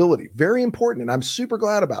accountability. Very important. And I'm super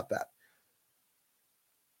glad about that.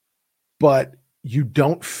 But you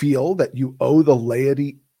don't feel that you owe the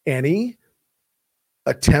laity any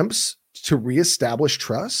attempts to reestablish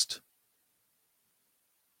trust?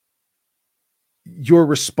 Your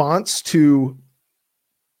response to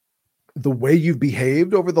the way you've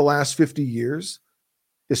behaved over the last 50 years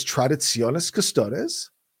is traditionis custodes?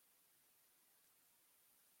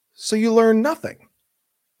 So you learn nothing.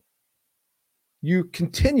 You're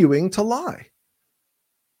continuing to lie.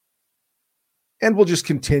 And we'll just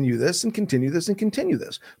continue this and continue this and continue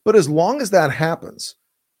this. But as long as that happens,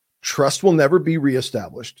 trust will never be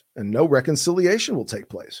reestablished and no reconciliation will take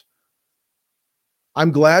place.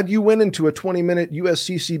 I'm glad you went into a 20-minute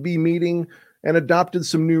USCCB meeting and adopted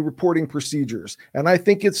some new reporting procedures. And I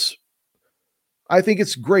think it's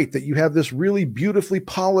great that you have this really beautifully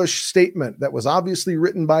polished statement that was obviously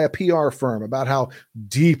written by a PR firm about how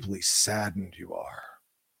deeply saddened you are.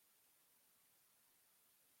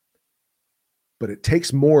 But it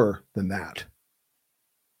takes more than that.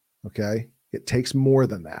 Okay? It takes more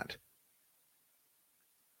than that.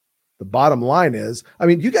 The bottom line is,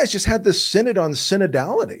 you guys just had this synod on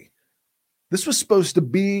synodality. This was supposed to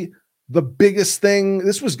be the biggest thing.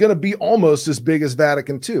 This was going to be almost as big as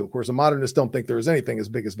Vatican II. Of course, the modernists don't think there is anything as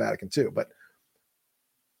big as Vatican II, but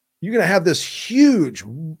you're going to have this huge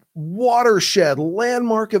watershed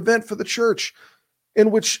landmark event for the church in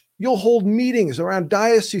which you'll hold meetings around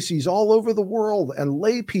dioceses all over the world, and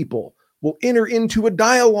lay people will enter into a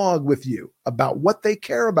dialogue with you about what they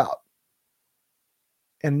care about.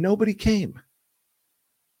 And nobody came.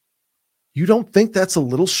 You don't think that's a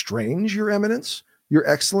little strange, Your Eminence, Your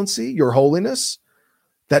Excellency, Your Holiness?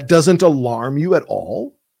 That doesn't alarm you at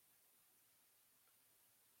all?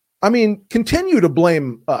 Continue to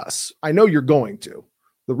blame us. I know you're going to.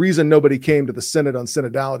 The reason nobody came to the synod on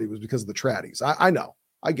synodality was because of the tradies. I know.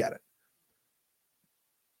 I get it.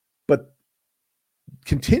 But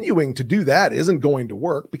continuing to do that isn't going to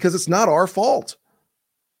work because it's not our fault.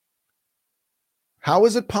 How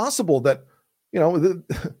is it possible that,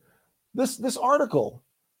 this article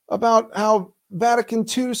about how Vatican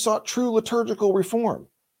II sought true liturgical reform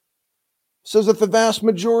says that the vast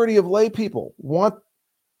majority of lay people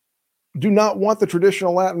do not want the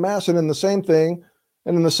traditional Latin Mass, and in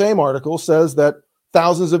the same article says that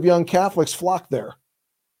thousands of young Catholics flock there.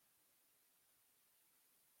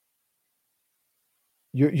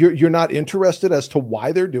 You're not interested as to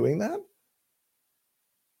why they're doing that?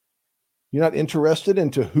 You're not interested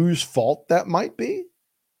into whose fault that might be?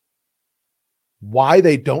 Why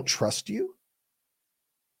they don't trust you?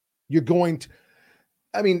 The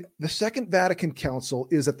Second Vatican Council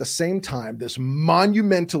is at the same time this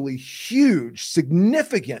monumentally huge,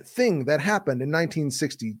 significant thing that happened in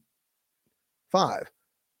 1965.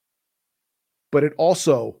 But it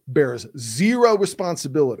also bears zero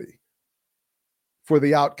responsibility for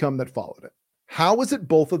the outcome that followed it. How is it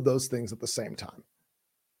both of those things at the same time?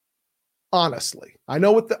 Honestly, I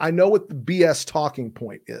know what the BS talking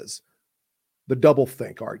point is, the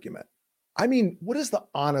doublethink argument. What is the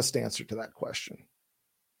honest answer to that question?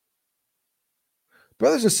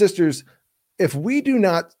 Brothers and sisters, if we do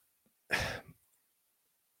not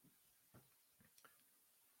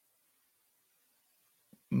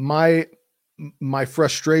my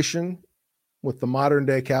frustration with the modern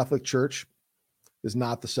day Catholic Church is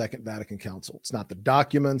not the Second Vatican Council. It's not the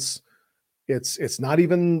documents. It's not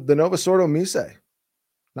even the Novus Ordo Missae.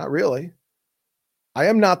 Not really. I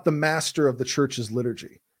am not the master of the church's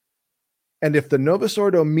liturgy. And if the Novus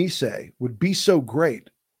Ordo Missae would be so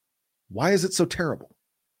great, why is it so terrible?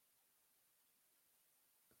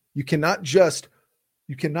 You cannot just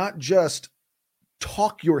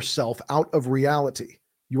talk yourself out of reality.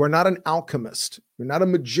 You are not an alchemist. You're not a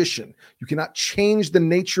magician. You cannot change the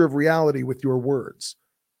nature of reality with your words.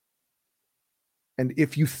 And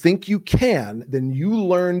if you think you can, then you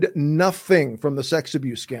learned nothing from the sex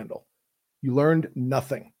abuse scandal. You learned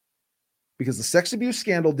nothing. Because the sex abuse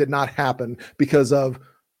scandal did not happen because of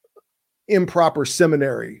improper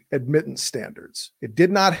seminary admittance standards. It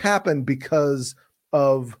did not happen because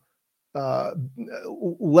of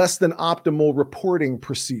less than optimal reporting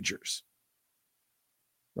procedures.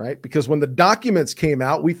 Right? Because when the documents came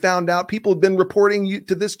out, we found out people had been reporting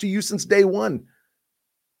to you since day one.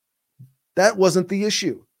 That wasn't the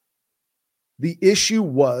issue. The issue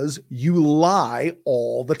was you lie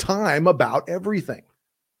all the time about everything.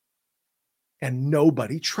 And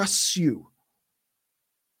nobody trusts you.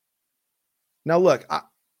 Now, look,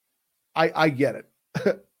 I get it.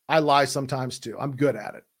 I lie sometimes too. I'm good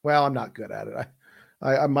at it. Well, I'm not good at it.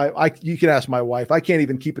 You can ask my wife. I can't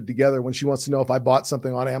even keep it together when she wants to know if I bought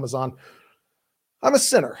something on Amazon. I'm a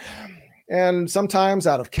sinner. And sometimes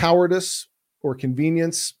out of cowardice or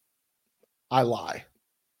convenience, I lie.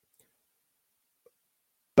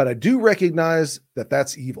 But I do recognize that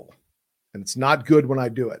that's evil. And it's not good when I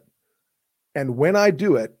do it. And when I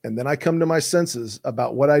do it, and then I come to my senses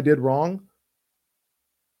about what I did wrong,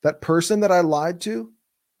 that person that I lied to,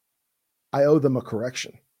 I owe them a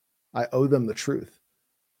correction. I owe them the truth.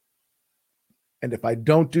 And if I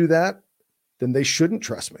don't do that, then they shouldn't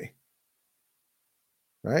trust me.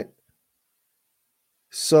 Right?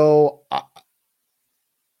 So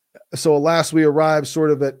alas, we arrived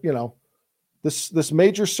sort of at, this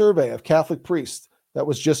major survey of Catholic priests that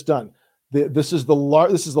was just done. This is the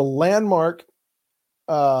landmark.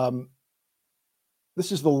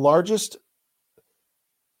 This is the largest.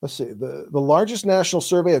 Let's see, the largest national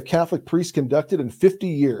survey of Catholic priests conducted in 50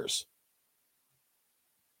 years.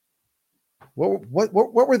 What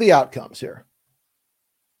were the outcomes here?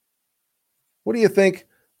 What do you think?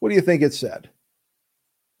 What do you think it said?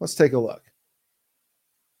 Let's take a look.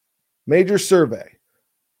 Major survey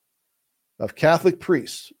of Catholic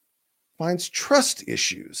priests finds trust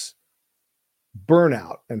issues,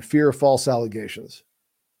 burnout, and fear of false allegations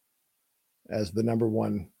as the number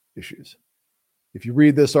one issues. If you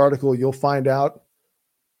read this article, you'll find out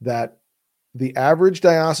that the average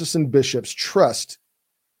diocesan bishops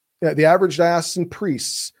the average diocesan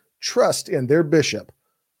priests trust in their bishop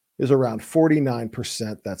is around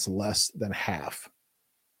 49%. That's less than half.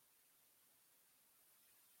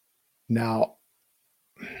 Now,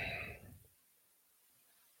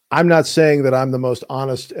 I'm not saying that I'm the most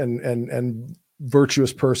honest and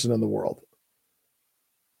virtuous person in the world.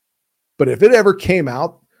 But if it ever came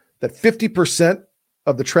out that 50%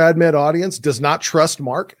 of the TradMed audience does not trust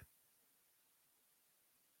Mark,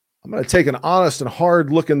 I'm going to take an honest and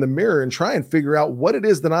hard look in the mirror and try and figure out what it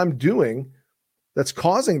is that I'm doing that's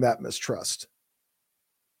causing that mistrust.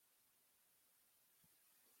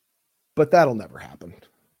 But that'll never happen.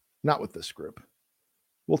 Not with this group.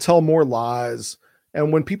 We'll tell more lies.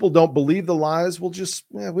 And when people don't believe the lies, we'll just,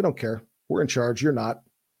 we don't care. We're in charge. You're not.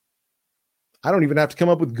 I don't even have to come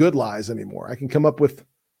up with good lies anymore. I can come up with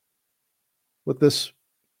what this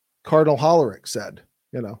Cardinal Hollerich said.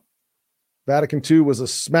 Vatican II was a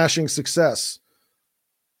smashing success.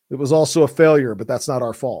 It was also a failure, but that's not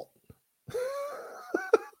our fault.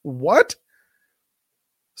 What?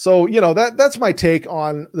 So, that's my take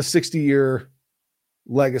on the 60-year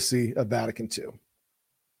legacy of Vatican II.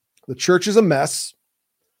 The church is a mess.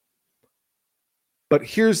 But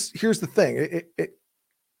here's the thing.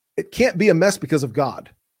 It can't be a mess because of God.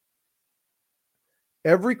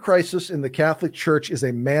 Every crisis in the Catholic Church is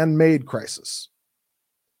a man-made crisis.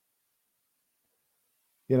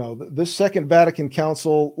 This Second Vatican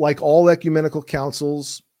Council, like all ecumenical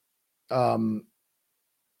councils, even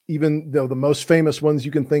though the most famous ones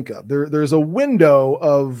you can think of, there's a window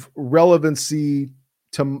of relevancy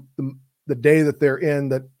to the day that they're in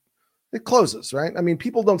that it closes, right? I mean,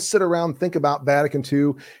 people don't sit around and think about Vatican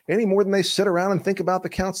II any more than they sit around and think about the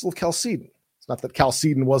Council of Chalcedon. It's not that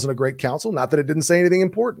Chalcedon wasn't a great council, not that it didn't say anything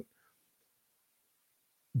important.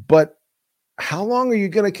 But how long are you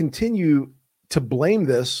going to continue to blame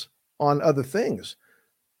this on other things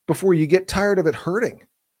before you get tired of it hurting?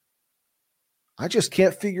 I just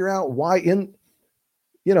can't figure out why I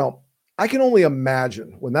can only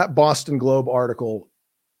imagine when that Boston Globe article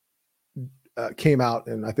came out,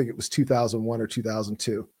 and I think it was 2001 or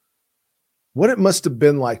 2002, what it must have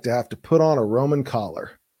been like to have to put on a Roman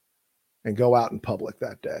collar and go out in public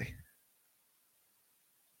that day.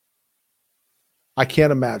 I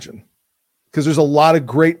can't imagine, because there's a lot of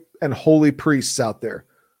great and holy priests out there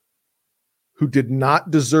who did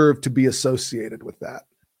not deserve to be associated with that.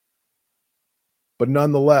 But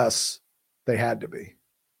nonetheless, they had to be.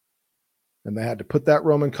 And they had to put that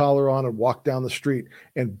Roman collar on and walk down the street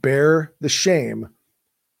and bear the shame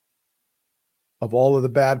of all of the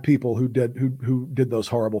bad people who did those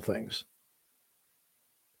horrible things.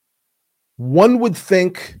 One would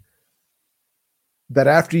think that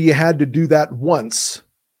after you had to do that once,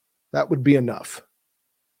 that would be enough.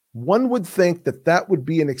 One would think that that would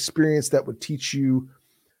be an experience that would teach you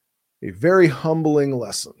a very humbling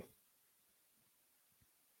lesson.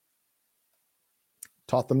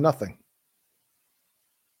 Taught them nothing.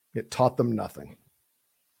 It taught them nothing.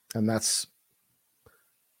 And that's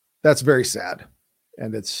very sad.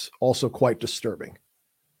 And it's also quite disturbing.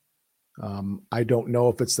 I don't know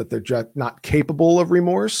if it's that they're just not capable of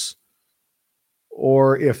remorse,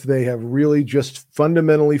 or if they have really just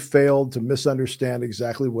fundamentally failed to misunderstand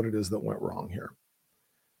exactly what it is that went wrong here.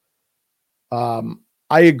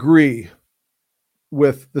 I agree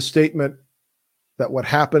with the statement that what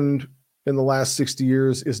happened in the last 60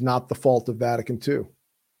 years is not the fault of Vatican II.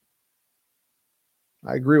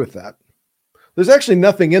 I agree with that. There's actually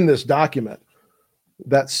nothing in this document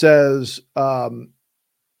that says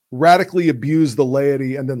radically abuse the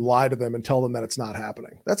laity and then lie to them and tell them that it's not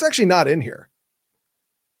happening. That's actually not in here.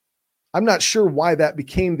 I'm not sure why that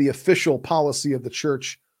became the official policy of the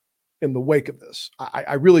church in the wake of this.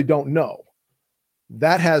 I really don't know.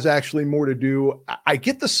 That has actually more to do, I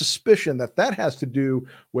get the suspicion that that has to do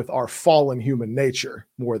with our fallen human nature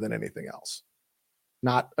more than anything else,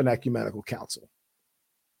 not an ecumenical council.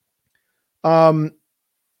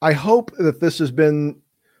 I hope that this has been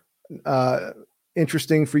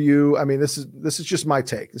interesting for you. I mean, this is just my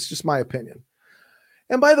take. It's just my opinion.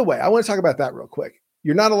 And by the way, I want to talk about that real quick.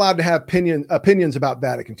 You're not allowed to have opinions about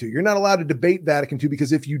Vatican II. You're not allowed to debate Vatican II,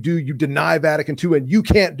 because if you do, you deny Vatican II, and you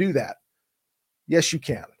can't do that. Yes, you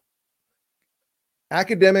can.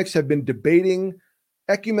 Academics have been debating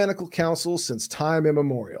ecumenical councils since time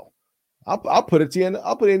immemorial. I'll put it to you.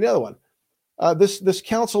 I'll put it in the other one. This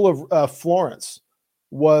Council of Florence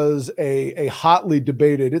was a hotly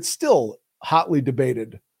debated. It's still hotly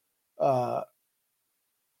debated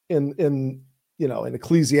in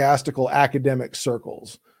ecclesiastical academic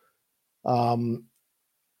circles.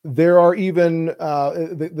 There are even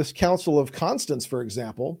this Council of Constance, for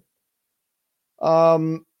example.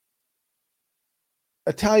 There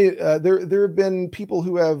have been people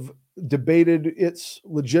who have debated its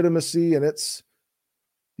legitimacy and its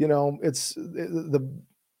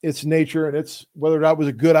nature, and it's whether that was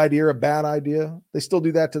a good idea or a bad idea. They still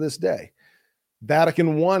do that to this day.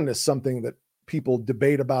 Vatican I is something that people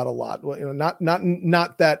debate about a lot. Well, not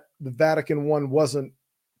that the Vatican I wasn't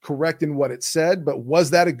correct in what it said, but was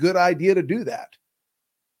that a good idea to do that?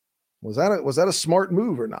 Was that a smart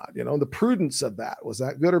move or not? The prudence of that, was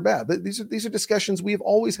that good or bad? These are discussions we've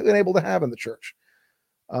always been able to have in the church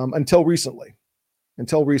until recently,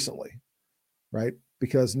 right?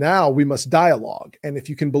 because now we must dialogue. And if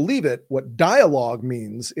you can believe it, what dialogue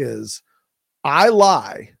means is I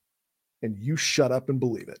lie and you shut up and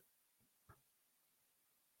believe it.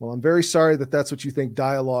 Well, I'm very sorry that that's what you think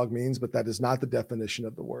dialogue means, but that is not the definition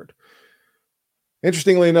of the word.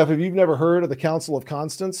 Interestingly enough, if you've never heard of the Council of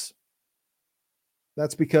Constance,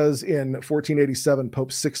 that's because in 1487,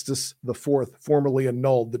 Pope Sixtus IV formally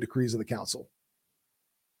annulled the decrees of the council.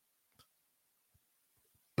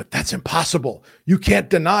 But that's impossible. You can't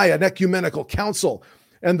deny an ecumenical council,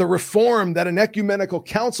 and the reform that an ecumenical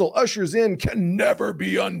council ushers in can never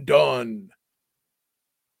be undone.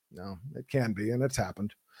 No, it can be, and it's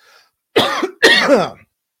happened.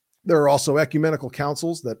 There are also ecumenical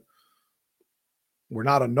councils that were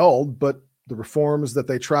not annulled, but the reforms that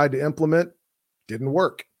they tried to implement didn't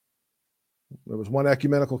work. There was one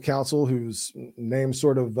ecumenical council whose name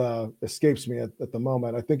sort of escapes me at the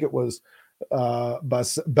moment. I think it was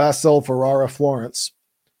Basil Ferrara Florence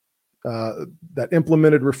that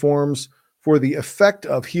implemented reforms for the effect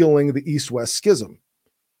of healing the East-West Schism.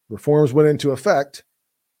 Reforms went into effect,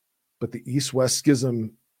 but the East-West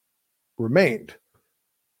Schism remained.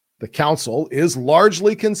 The council is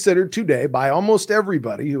largely considered today by almost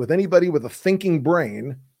everybody, with anybody with a thinking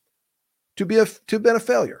brain, to have been a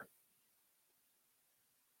failure.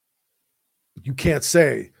 You can't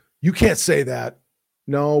say that.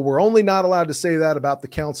 No, we're only not allowed to say that about the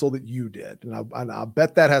council that you did. And I'll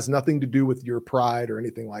bet that has nothing to do with your pride or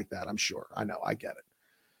anything like that. I'm sure. I know. I get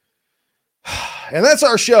it. And that's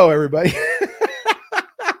our show, everybody.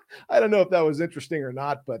 I don't know if that was interesting or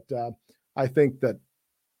not, but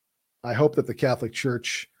I hope that the Catholic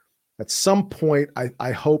Church, at some point,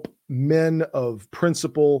 I hope men of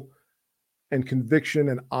principle and conviction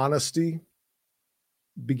and honesty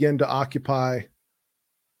begin to occupy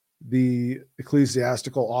the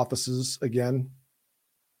ecclesiastical offices again.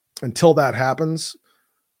 Until that happens,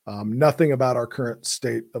 nothing about our current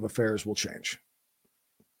state of affairs will change.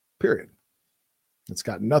 Period. It's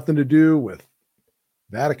got nothing to do with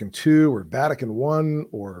Vatican II or Vatican I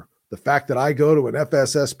or the fact that I go to an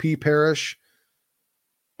FSSP parish.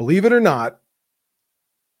 Believe it or not,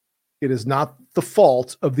 it is not the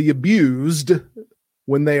fault of the abused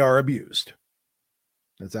when they are abused.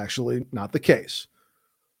 That's actually not the case.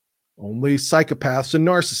 Only psychopaths and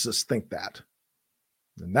narcissists think that.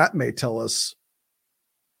 And that may tell us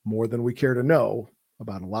more than we care to know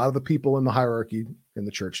about a lot of the people in the hierarchy in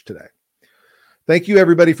the church today. Thank you,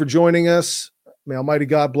 everybody, for joining us. May Almighty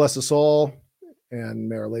God bless us all, and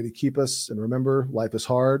may Our Lady keep us. And remember, life is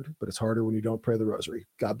hard, but it's harder when you don't pray the rosary.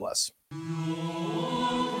 God bless.